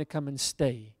 I'm going to come and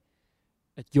stay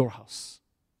at your house.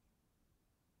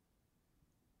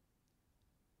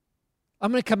 I'm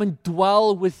going to come and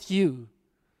dwell with you.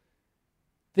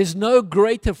 There's no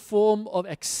greater form of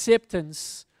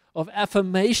acceptance, of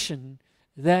affirmation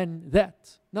than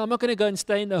that. No, I'm not going to go and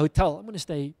stay in the hotel. I'm going to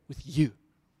stay with you.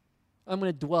 I'm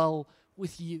going to dwell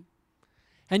with you.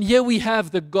 And here we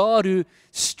have the God who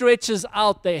stretches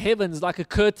out the heavens like a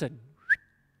curtain.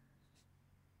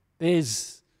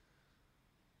 There's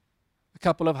a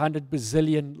couple of 100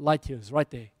 bazillion light years right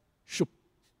there. Shoop.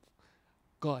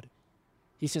 God.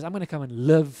 He says, I'm going to come and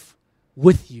live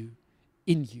with you,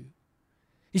 in you.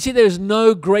 You see, there is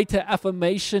no greater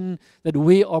affirmation that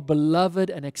we are beloved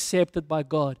and accepted by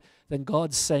God than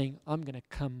God saying, I'm going to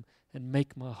come and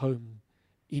make my home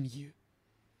in you.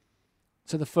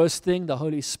 So the first thing the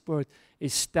Holy Spirit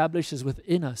establishes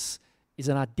within us is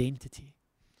an identity.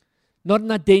 Not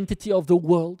an identity of the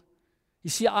world. You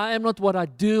see, I am not what I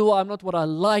do. I'm not what I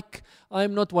like.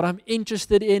 I'm not what I'm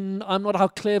interested in. I'm not how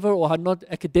clever or how not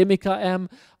academic I am.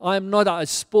 I'm not as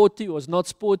sporty or as not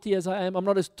sporty as I am. I'm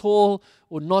not as tall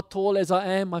or not tall as I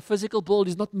am. My physical build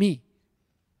is not me.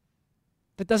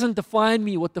 That doesn't define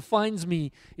me. What defines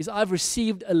me is I've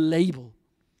received a label.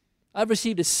 I've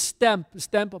received a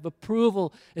stamp of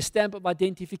approval, a stamp of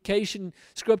identification.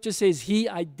 Scripture says He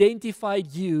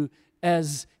identified you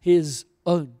as His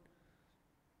own.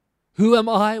 Who am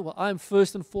I? Well, I am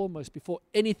first and foremost, before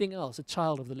anything else, a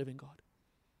child of the living God.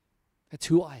 That's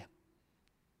who I am.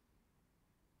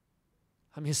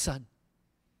 I'm His son.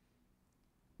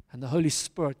 And the Holy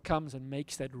Spirit comes and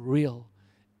makes that real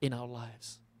in our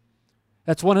lives.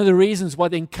 That's one of the reasons why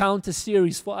the Encounter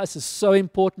series for us is so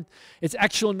important. Its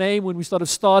actual name, when we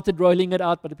started rolling it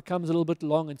out, but it becomes a little bit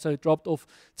long, and so it dropped off.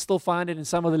 Still find it in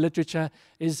some of the literature,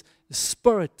 is the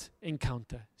Spirit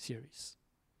Encounter series.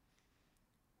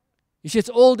 You see, it's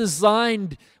all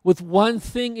designed with one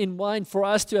thing in mind, for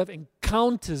us to have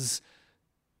encounters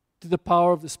to the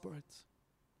power of the Spirit.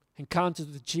 Encounters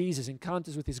with Jesus,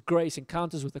 encounters with His grace,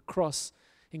 encounters with the cross,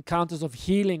 encounters of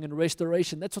healing and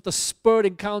restoration. That's what the Spirit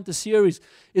Encounter series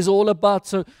is all about.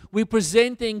 So we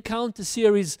present the Encounter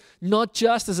series not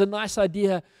just as a nice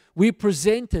idea. We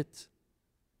present it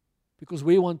because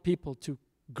we want people to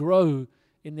grow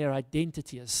in their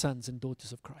identity as sons and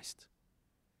daughters of Christ.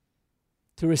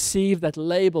 To receive that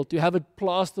label, to have it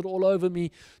plastered all over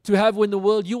me, to have when the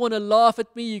world, you want to laugh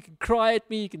at me, you can cry at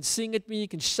me, you can sing at me, you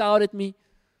can shout at me.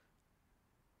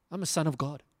 I'm a son of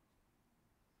God.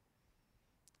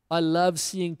 I love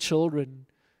seeing children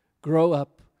grow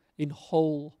up in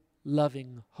whole,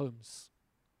 loving homes.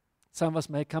 Some of us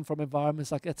may come from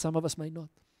environments like that, some of us may not.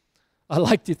 I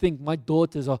like to think my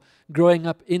daughters are growing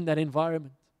up in that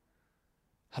environment.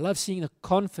 I love seeing the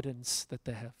confidence that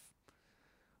they have.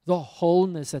 The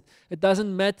wholeness, that it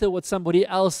doesn't matter what somebody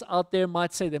else out there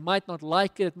might say. They might not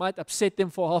like it. It might upset them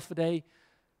for half a day.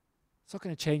 It's not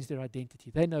going to change their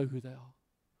identity. They know who they are.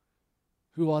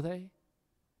 Who are they?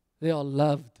 They are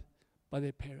loved by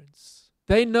their parents.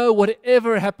 They know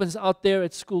whatever happens out there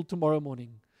at school tomorrow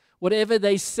morning, whatever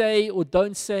they say or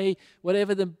don't say,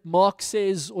 whatever the mark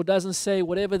says or doesn't say,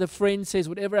 whatever the friend says,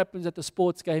 whatever happens at the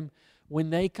sports game, when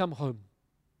they come home,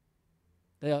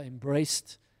 they are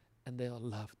embraced and they are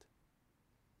loved.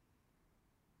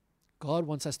 God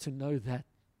wants us to know that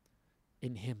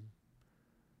in Him,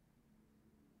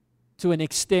 to an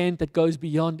extent that goes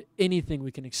beyond anything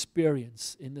we can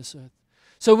experience in this earth.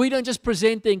 So we don't just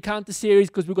present the Encounter series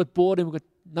because we got bored and we got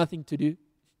nothing to do.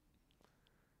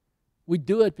 We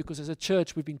do it because as a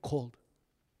church we've been called.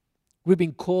 We've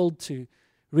been called to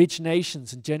reach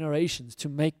nations and generations, to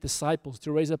make disciples,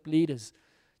 to raise up leaders,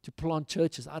 to plant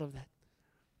churches out of that.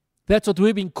 That's what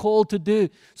we've been called to do.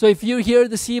 So if you're here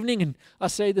this evening, and I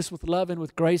say this with love and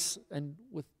with grace and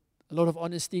with a lot of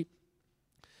honesty,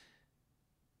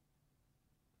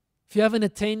 if you haven't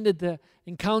attended the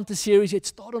Encounter series yet,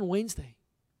 start on Wednesday.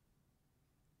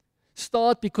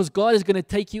 Start because God is going to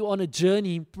take you on a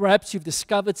journey. Perhaps you've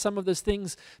discovered some of those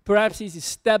things. Perhaps He's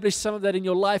established some of that in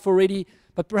your life already.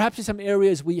 but perhaps in some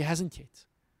areas where He hasn't yet.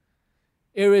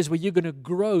 Areas where you're going to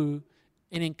grow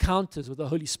in encounters with the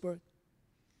Holy Spirit.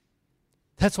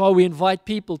 That's why we invite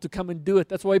people to come and do it.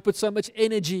 That's why we put so much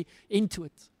energy into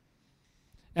it.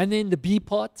 And then the B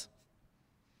part,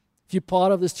 if you're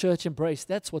part of this church embrace,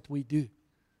 that's what we do.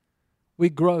 We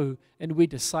grow and we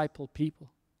disciple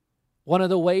people. One of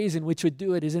the ways in which we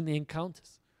do it is in the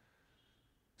encounters.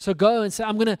 So go and say,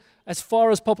 I'm going to, as far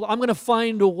as possible, I'm going to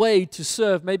find a way to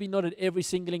serve. Maybe not at every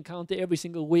single encounter, every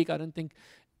single week. I don't think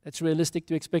that's realistic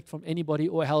to expect from anybody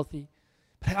or healthy.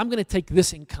 But I'm going to take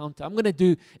this encounter. I'm going to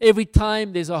do, every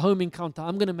time there's a home encounter,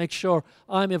 I'm going to make sure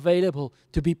I'm available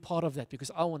to be part of that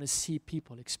because I want to see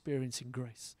people experiencing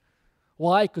grace.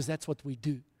 Why? Because that's what we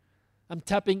do. I'm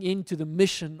tapping into the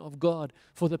mission of God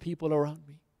for the people around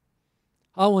me.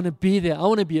 I want to be there. I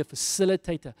want to be a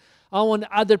facilitator. I want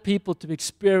other people to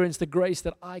experience the grace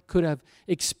that I could have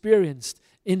experienced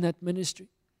in that ministry.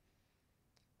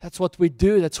 That's what we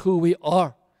do. That's who we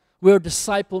are. We're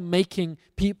disciple-making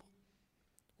people.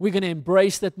 We're going to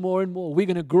embrace that more and more. We're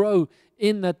going to grow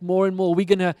in that more and more. We're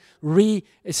going to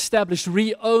re-establish,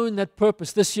 re-own that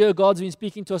purpose. This year, God's been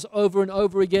speaking to us over and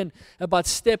over again about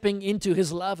stepping into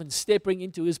His love and stepping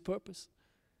into His purpose.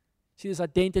 See, this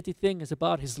identity thing is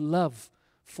about His love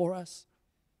for us.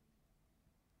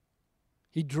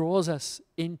 He draws us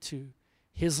into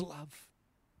His love.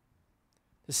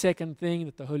 The second thing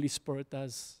that the Holy Spirit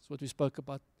does, is what we spoke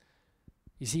about,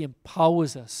 is He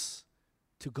empowers us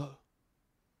to go.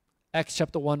 Acts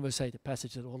chapter 1 verse 8, a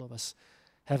passage that all of us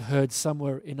have heard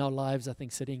somewhere in our lives, I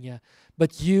think, sitting here.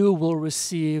 But you will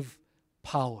receive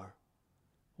power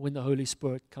when the Holy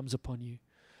Spirit comes upon you.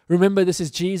 Remember, this is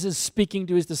Jesus speaking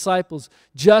to His disciples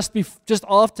just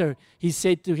after He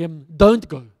said to him, don't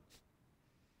go.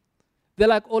 They're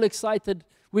like all excited.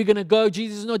 We're going to go.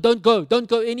 Jesus says, no, don't go. Don't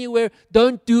go anywhere.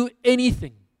 Don't do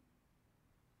anything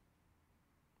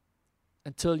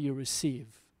until you receive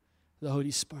the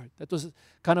Holy Spirit. That was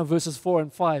kind of verses 4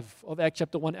 and 5 of Acts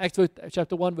chapter 1. Acts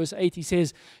chapter 1 verse 8, He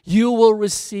says, you will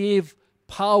receive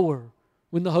power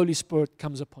when the Holy Spirit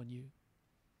comes upon you.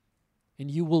 And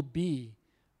you will be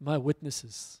my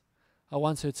witnesses. I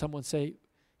once heard someone say,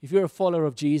 if you're a follower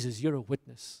of Jesus, you're a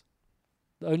witness.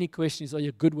 The only question is, are you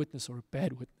a good witness or a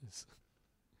bad witness?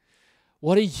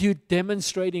 What are you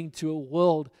demonstrating to a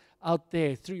world out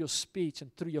there through your speech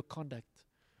and through your conduct?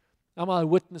 Am I a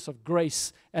witness of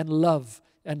grace and love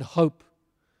and hope?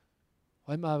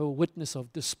 Or am I a witness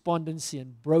of despondency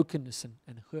and brokenness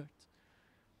and hurt?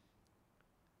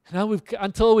 Now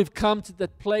until we've come to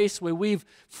that place where we've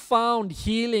found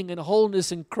healing and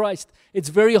wholeness in Christ, it's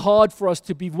very hard for us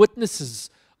to be witnesses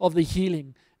of the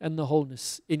healing and the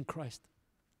wholeness in Christ.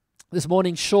 This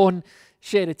morning, Sean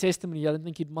shared a testimony. I don't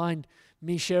think he'd mind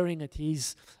me sharing it.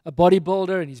 He's a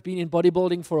bodybuilder and he's been in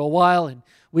bodybuilding for a while, and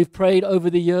we've prayed over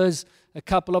the years a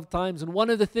couple of times. And one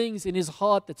of the things in his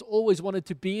heart that's always wanted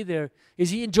to be there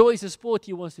is he enjoys the sport.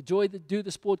 He wants to do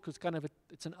the sport because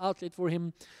it's an outlet for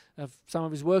him of some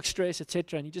of his work stress,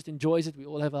 etc. And he just enjoys it. We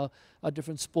all have our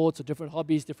different sports or different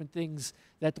hobbies, different things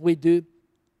that we do.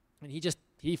 And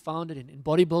he found it in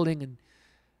bodybuilding.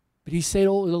 But he said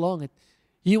all along that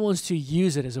he wants to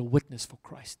use it as a witness for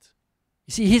Christ.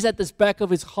 You see, he's at this back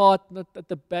of his heart, not at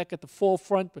the back, at the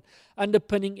forefront, but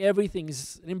underpinning everything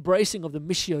is an embracing of the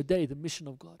Missio Dei, the mission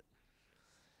of God.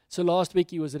 So last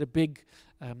week he was at a big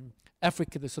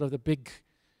Africa, the big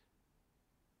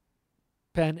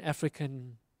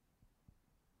Pan-African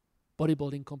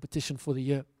bodybuilding competition for the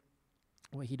year,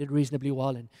 where he did reasonably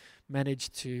well and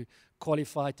managed to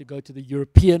qualify to go to the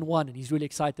European one. And he's really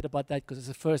excited about that because it's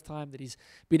the first time that he's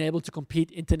been able to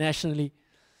compete internationally.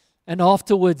 And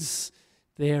afterwards,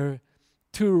 they're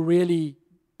two really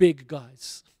big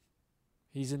guys.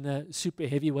 He's in the super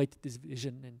heavyweight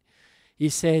division. And he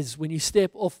says, when you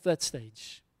step off that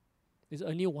stage, there's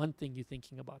only one thing you're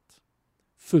thinking about: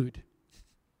 food.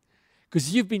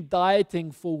 Because you've been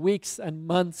dieting for weeks and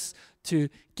months to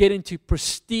get into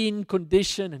pristine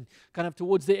condition, and kind of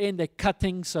towards the end they're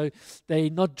cutting, so they're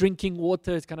not drinking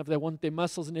water. It's kind of they want their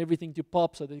muscles and everything to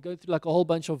pop, so they go through like a whole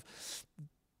bunch of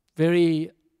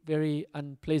very, very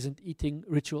unpleasant eating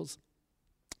rituals.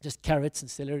 Just carrots and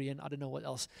celery and I don't know what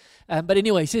else. But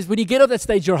anyway, he says when you get off that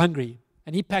stage you're hungry,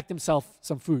 and he packed himself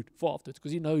some food for afterwards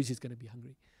because he knows he's going to be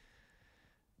hungry.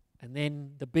 And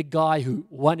then the big guy who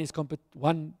won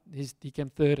he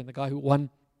came third, and the guy who won,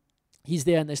 he's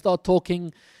there, and they start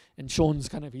talking, and Sean's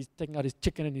he's taking out his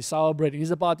chicken and his sour bread, and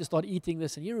he's about to start eating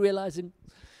this, and you're realizing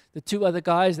the two other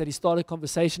guys that he started a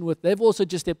conversation with, they've also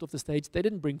just stepped off the stage. They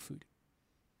didn't bring food.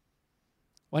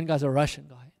 One guy's a Russian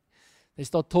guy. They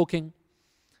start talking,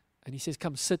 and he says,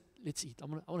 come sit, let's eat. I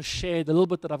want to share the little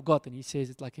bit that I've got. And he says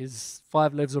it's like his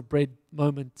 5 loaves of bread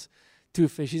moment, 2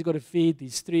 fish. He's got to feed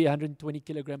these 320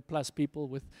 kilogram plus people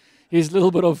with his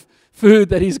little bit of food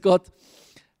that he's got.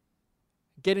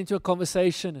 Get into a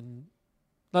conversation, and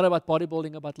not about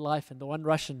bodybuilding, about life. And the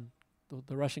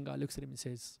Russian guy looks at him and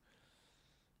says,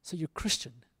 so you're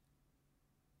Christian?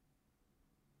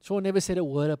 Sean never said a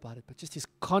word about it, but just his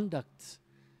conduct,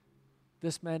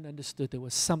 this man understood there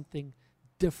was something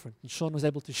different. And Sean was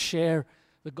able to share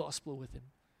the gospel with him.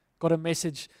 Got a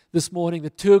message this morning. The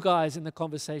 2 guys in the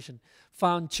conversation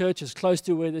found churches close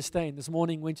to where they're staying. This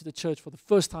morning went to the church for the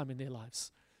first time in their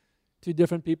lives. 2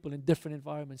 different people in different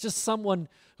environments. Just someone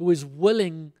who is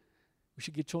willing. We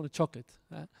should get Sean a chocolate.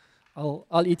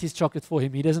 I'll eat his chocolate for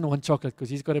him. He doesn't want chocolate because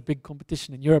he's got a big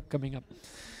competition in Europe coming up.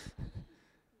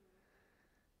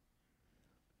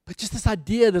 But just this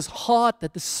idea, this heart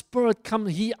that the Spirit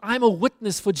comes. I'm a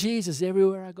witness for Jesus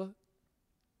everywhere I go.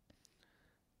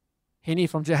 Henny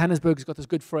from Johannesburg has got this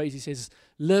good phrase. He says,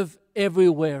 live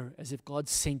everywhere as if God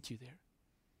sent you there.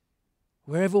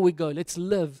 Wherever we go, let's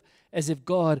live as if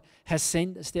God has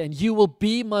sent us there. And you will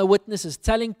be my witnesses,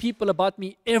 telling people about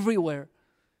me everywhere.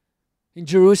 In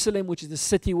Jerusalem, which is the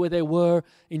city where they were.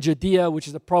 In Judea, which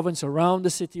is the province around the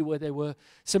city where they were.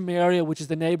 Samaria, which is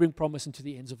the neighboring province, and to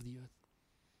the ends of the earth.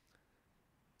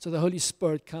 So the Holy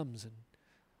Spirit comes, and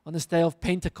on this day of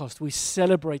Pentecost, we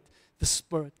celebrate the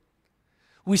Spirit.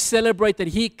 We celebrate that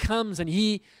He comes and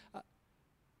He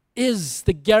is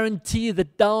the guarantee, the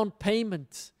down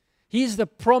payment. He is the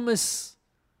promise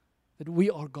that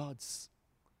we are God's.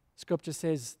 Scripture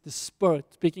says the Spirit,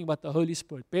 speaking about the Holy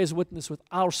Spirit, bears witness with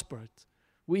our spirit.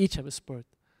 We each have a spirit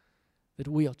that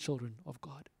we are children of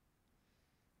God.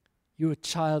 You're a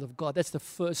child of God. That's the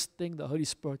first thing. The Holy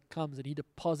Spirit comes and He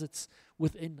deposits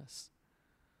within us.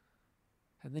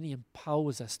 And then He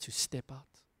empowers us to step out.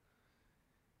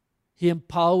 He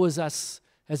empowers us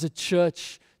as a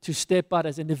church to step out,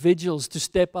 as individuals to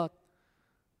step out.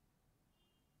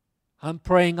 I'm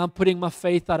praying, I'm putting my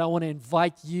faith out. I want to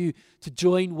invite you to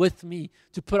join with me,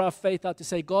 to put our faith out, to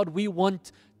say, God, we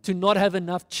want to not have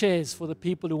enough chairs for the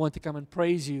people who want to come and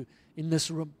praise you in this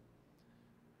room,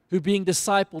 who are being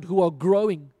discipled, who are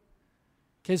growing.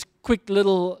 Because quick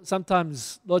little,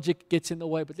 sometimes logic gets in the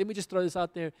way, but let me just throw this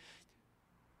out there.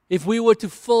 If we were to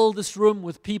fill this room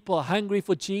with people hungry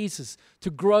for Jesus, to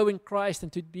grow in Christ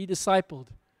and to be discipled,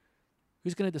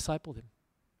 who's going to disciple them?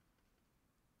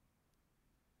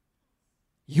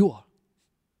 You are.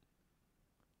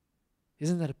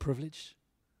 Isn't that a privilege?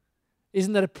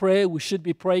 Isn't that a prayer we should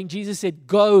be praying? Jesus said,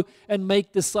 go and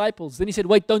make disciples. Then He said,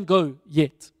 wait, don't go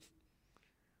yet.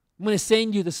 I'm going to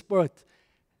send you the Spirit.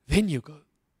 Then you go.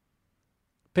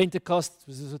 Pentecost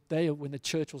was a day when the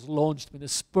church was launched, when the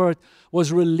Spirit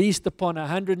was released upon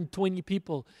 120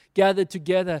 people gathered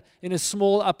together in a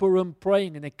small upper room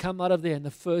praying, and they come out of there, and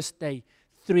the first day,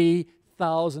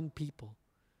 3,000 people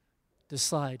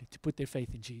decide to put their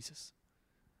faith in Jesus.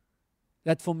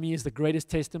 That for me is the greatest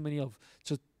testimony of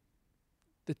just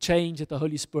the change that the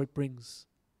Holy Spirit brings.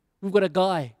 We've got a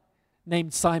guy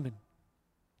named Simon.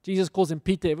 Jesus calls him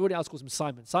Peter. Everybody else calls him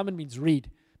Simon. Simon means reed.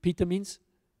 Peter means?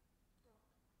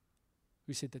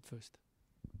 Who said that first?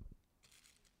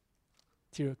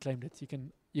 Tiro claimed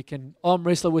it. You can arm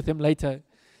wrestle with him later.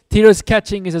 Tiro's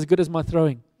catching is as good as my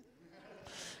throwing.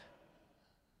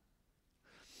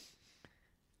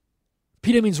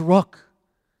 Peter means rock.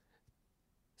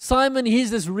 Simon,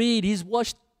 he's this reed. He's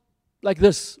washed like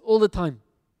this all the time.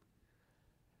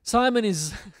 Simon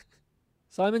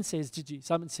says, Gigi.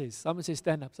 Simon says,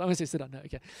 stand up. Simon says, sit down. No,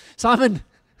 okay.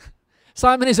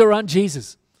 Simon is around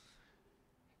Jesus.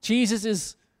 Jesus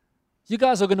is, you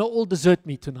guys are going to all desert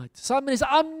me tonight. Simon is,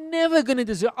 I'm never going to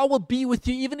desert. I will be with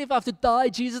you. Even if I have to die,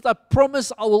 Jesus, I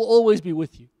promise I will always be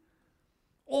with you.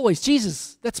 Always.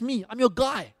 Jesus, that's me. I'm your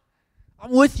guy.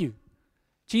 I'm with you.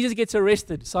 Jesus gets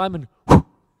arrested. Simon,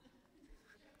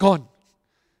 gone.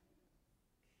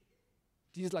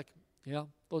 Jesus like, yeah,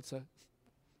 thought so.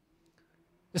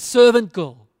 A servant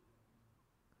girl,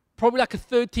 probably like a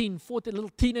 13, 14, little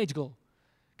teenage girl,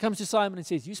 comes to Simon and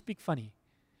says, you speak funny.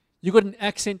 You got an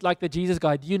accent like the Jesus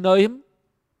guy. Do you know him?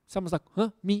 Someone's like,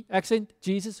 huh? Me? Accent?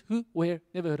 Jesus? Who? Where?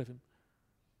 Never heard of him.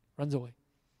 Runs away.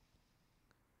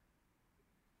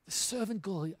 The servant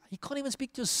girl, he can't even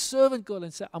speak to a servant girl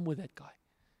and say, I'm with that guy.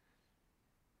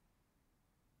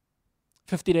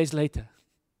 50 days later,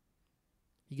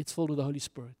 he gets filled with the Holy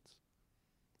Spirit.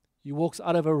 He walks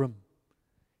out of a room.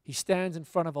 He stands in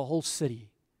front of a whole city.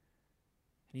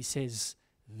 And he says,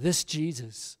 this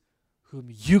Jesus whom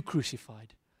you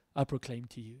crucified, I proclaim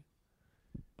to you.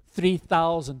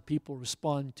 3,000 people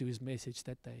respond to his message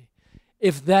that day.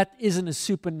 If that isn't a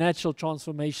supernatural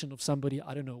transformation of somebody,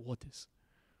 I don't know what is.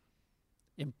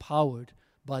 Empowered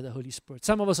by the Holy Spirit.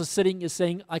 Some of us are sitting here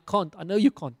saying, I can't. I know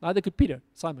you can't. Neither could Peter,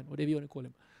 Simon, whatever you want to call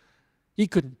him. He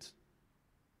couldn't.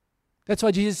 That's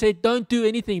why Jesus said, don't do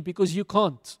anything because you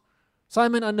can't.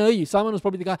 Simon, I know you. Simon was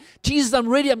probably the guy, Jesus, I'm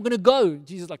ready. I'm going to go.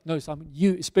 Jesus is like, no, Simon,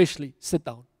 you especially, sit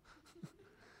down.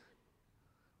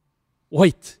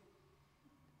 Wait.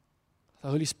 The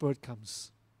Holy Spirit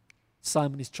comes.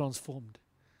 Simon is transformed.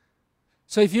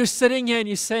 So if you're sitting here and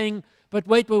you're saying, but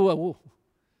wait,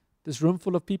 this room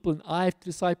full of people and I have to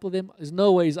disciple them, there's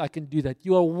no ways I can do that.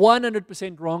 You are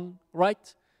 100% wrong,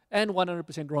 right? And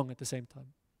 100% wrong at the same time.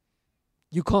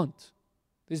 You can't.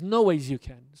 There's no ways you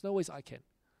can. There's no ways I can.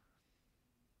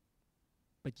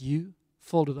 But you,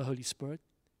 filled with the Holy Spirit,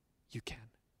 you can.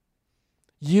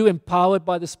 You empowered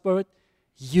by the Spirit,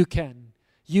 you can.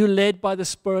 You led by the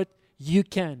Spirit, you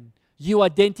can. You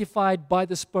identified by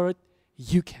the Spirit,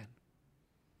 you can.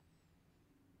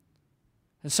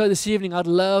 And so this evening, I'd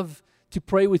love to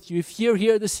pray with you. If you're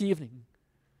here this evening,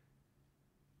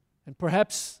 and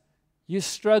perhaps you're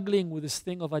struggling with this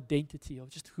thing of identity, of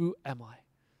just who am I?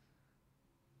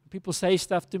 People say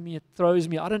stuff to me, it throws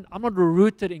me. I'm not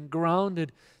rooted and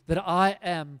grounded that I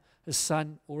am a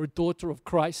son or a daughter of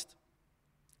Christ.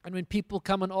 And when people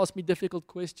come and ask me difficult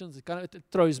questions, it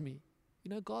throws me.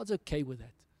 You know, God's okay with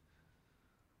that.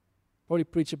 Probably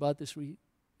preach about this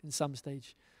in some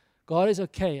stage. God is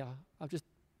okay. I've just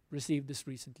received this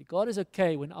recently. God is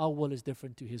okay when our will is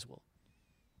different to His will.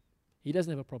 He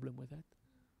doesn't have a problem with that.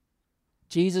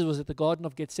 Jesus was at the Garden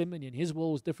of Gethsemane and His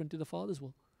will was different to the Father's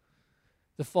will.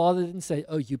 The Father didn't say,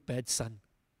 oh, you bad son.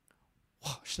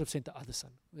 Oh, I should have sent the other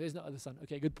son. There's no other son.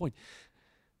 Okay, good point.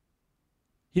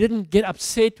 He didn't get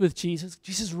upset with Jesus.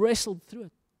 Jesus wrestled through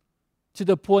it to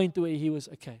the point where He was,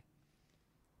 okay,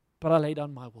 but I lay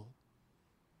down my will.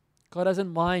 God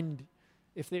doesn't mind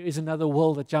if there is another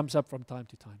will that jumps up from time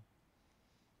to time.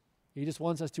 He just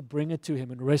wants us to bring it to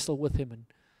Him and wrestle with Him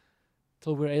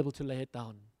until we're able to lay it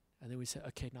down. And then we say,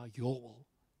 okay, now your will,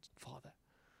 Father.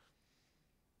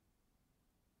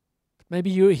 Maybe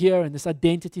you're here and this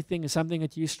identity thing is something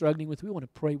that you're struggling with. We want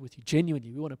to pray with you. Genuinely,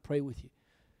 we want to pray with you.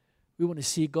 We want to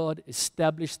see God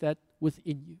establish that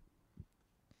within you.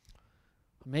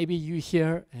 Maybe you're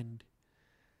here and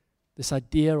this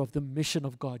idea of the mission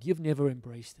of God, you've never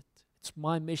embraced it. It's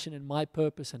my mission and my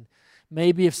purpose. And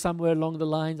maybe if somewhere along the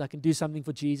lines I can do something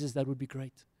for Jesus, that would be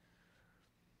great.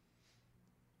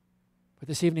 But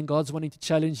this evening, God's wanting to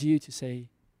challenge you to say,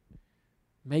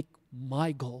 make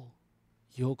my goal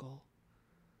your goal.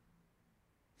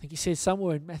 I think He says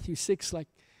somewhere in Matthew 6, like,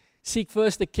 seek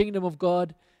first the kingdom of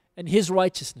God and His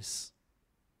righteousness.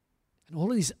 And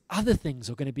all of these other things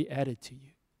are going to be added to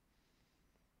you.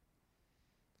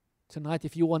 Tonight,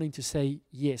 if you're wanting to say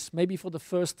yes, maybe for the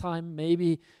first time,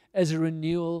 maybe as a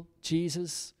renewal,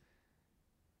 Jesus,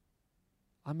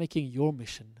 I'm making your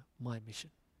mission my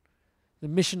mission. The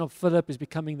mission of Philip is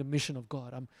becoming the mission of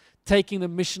God. I'm taking the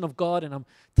mission of God and I'm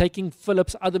taking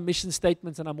Philip's other mission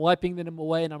statements and I'm wiping them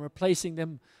away and I'm replacing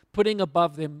them, putting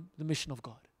above them the mission of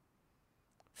God.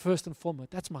 First and foremost,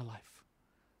 that's my life.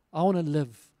 I want to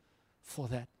live for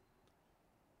that.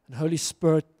 And Holy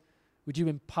Spirit, would you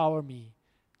empower me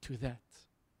to that?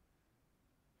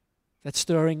 That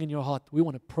stirring in your heart, we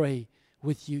want to pray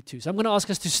with you too. So I'm going to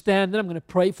ask us to stand and I'm going to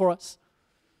pray for us.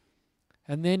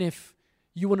 And then if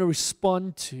you want to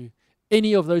respond to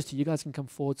any of those two, you guys can come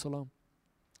forward so long.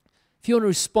 If you want to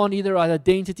respond either on the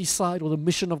identity side or the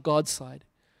mission of God's side,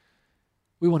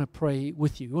 we want to pray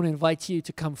with you. We want to invite you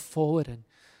to come forward, and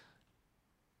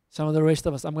some of the rest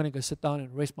of us, I'm going to go sit down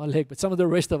and rest my leg, but some of the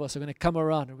rest of us are going to come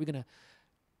around and we're going to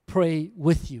pray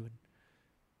with you and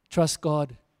trust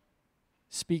God,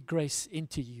 speak grace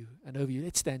into you and over you.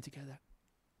 Let's stand together.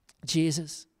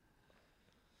 Jesus,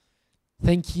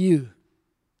 thank you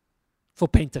for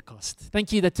Pentecost.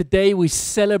 Thank you that today we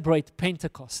celebrate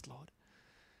Pentecost, Lord.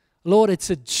 Lord, it's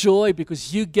a joy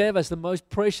because you gave us the most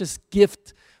precious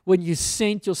gift when you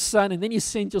sent your Son and then you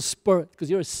sent your Spirit because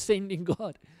you're a sending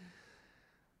God.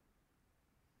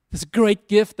 This great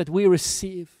gift that we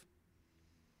receive.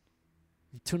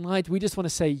 And tonight we just want to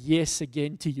say yes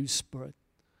again to you, Spirit.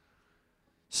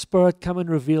 Spirit, come and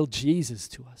reveal Jesus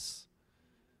to us.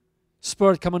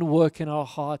 Spirit, come and work in our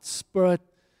hearts. Spirit,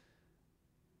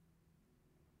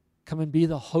 come and be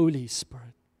the Holy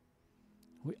Spirit.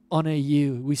 We honor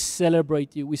you. We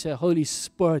celebrate you. We say, Holy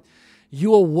Spirit,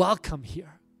 you are welcome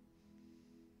here.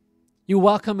 You're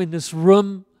welcome in this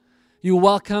room. You're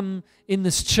welcome in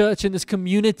this church, in this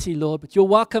community, Lord. But you're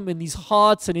welcome in these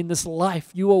hearts and in this life.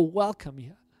 You are welcome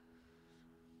here.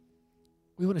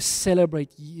 We want to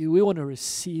celebrate you. We want to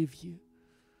receive you.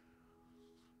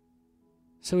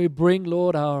 So we bring,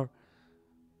 Lord, our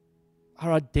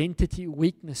identity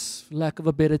weakness, for lack of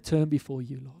a better term, before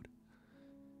you, Lord.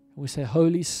 And we say,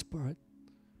 Holy Spirit,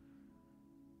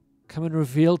 come and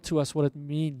reveal to us what it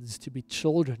means to be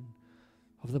children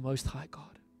of the Most High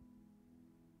God.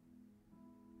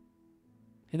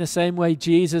 In the same way,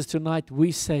 Jesus, tonight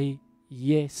we say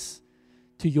yes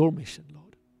to your mission,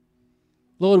 Lord.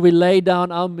 Lord, we lay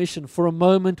down our mission. For a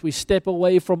moment, we step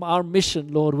away from our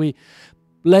mission, Lord. We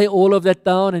lay all of that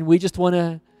down and we just want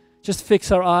to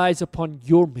fix our eyes upon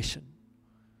your mission.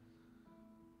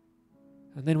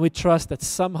 And then we trust that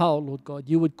somehow, Lord God,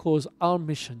 you would cause our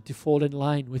mission to fall in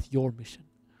line with your mission.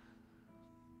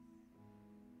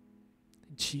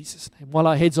 In Jesus' name. While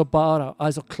our heads are bowed, our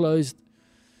eyes are closed,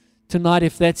 tonight,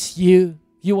 if that's you,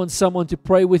 you want someone to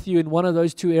pray with you in one of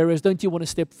those two areas, don't you want to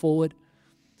step forward?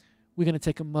 We're going to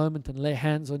take a moment and lay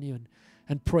hands on you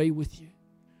and pray with you.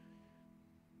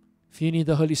 If you need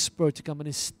the Holy Spirit to come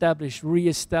and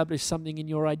re-establish something in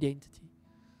your identity,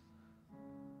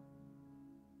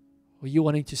 or you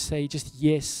wanting to say just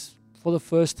yes for the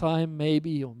first time,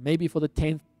 maybe, or maybe for the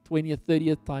 10th, 20th,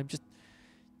 30th time, just,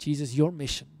 Jesus, your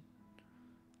mission.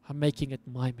 I'm making it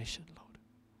my mission, Lord.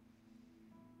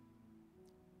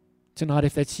 Tonight,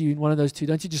 if that's you in one of those two,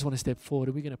 don't you just want to step forward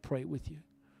and we're going to pray with you.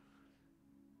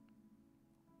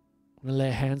 We want to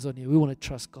lay hands on you. We want to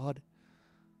trust God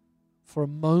for a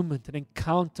moment, an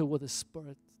encounter with the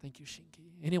Spirit. Thank you,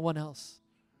 Shinki. Anyone else?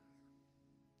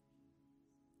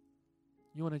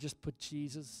 You want to just put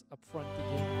Jesus up front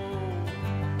again?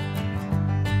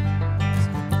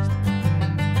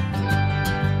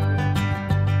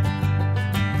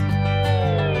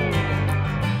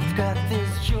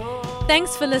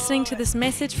 Thanks for listening to this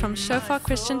message from Shofar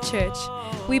Christian Church.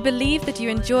 We believe that you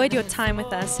enjoyed your time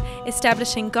with us,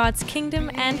 establishing God's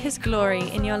kingdom and His glory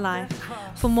in your life.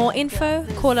 For more info,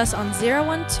 call us on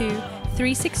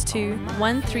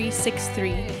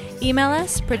 012-362-1363. Email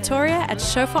us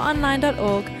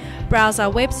pretoria@shofaronline.org. Browse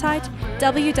our website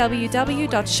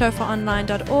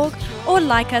www.shofaronline.org or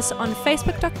like us on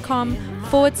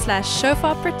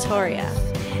facebook.com/Shofar Pretoria.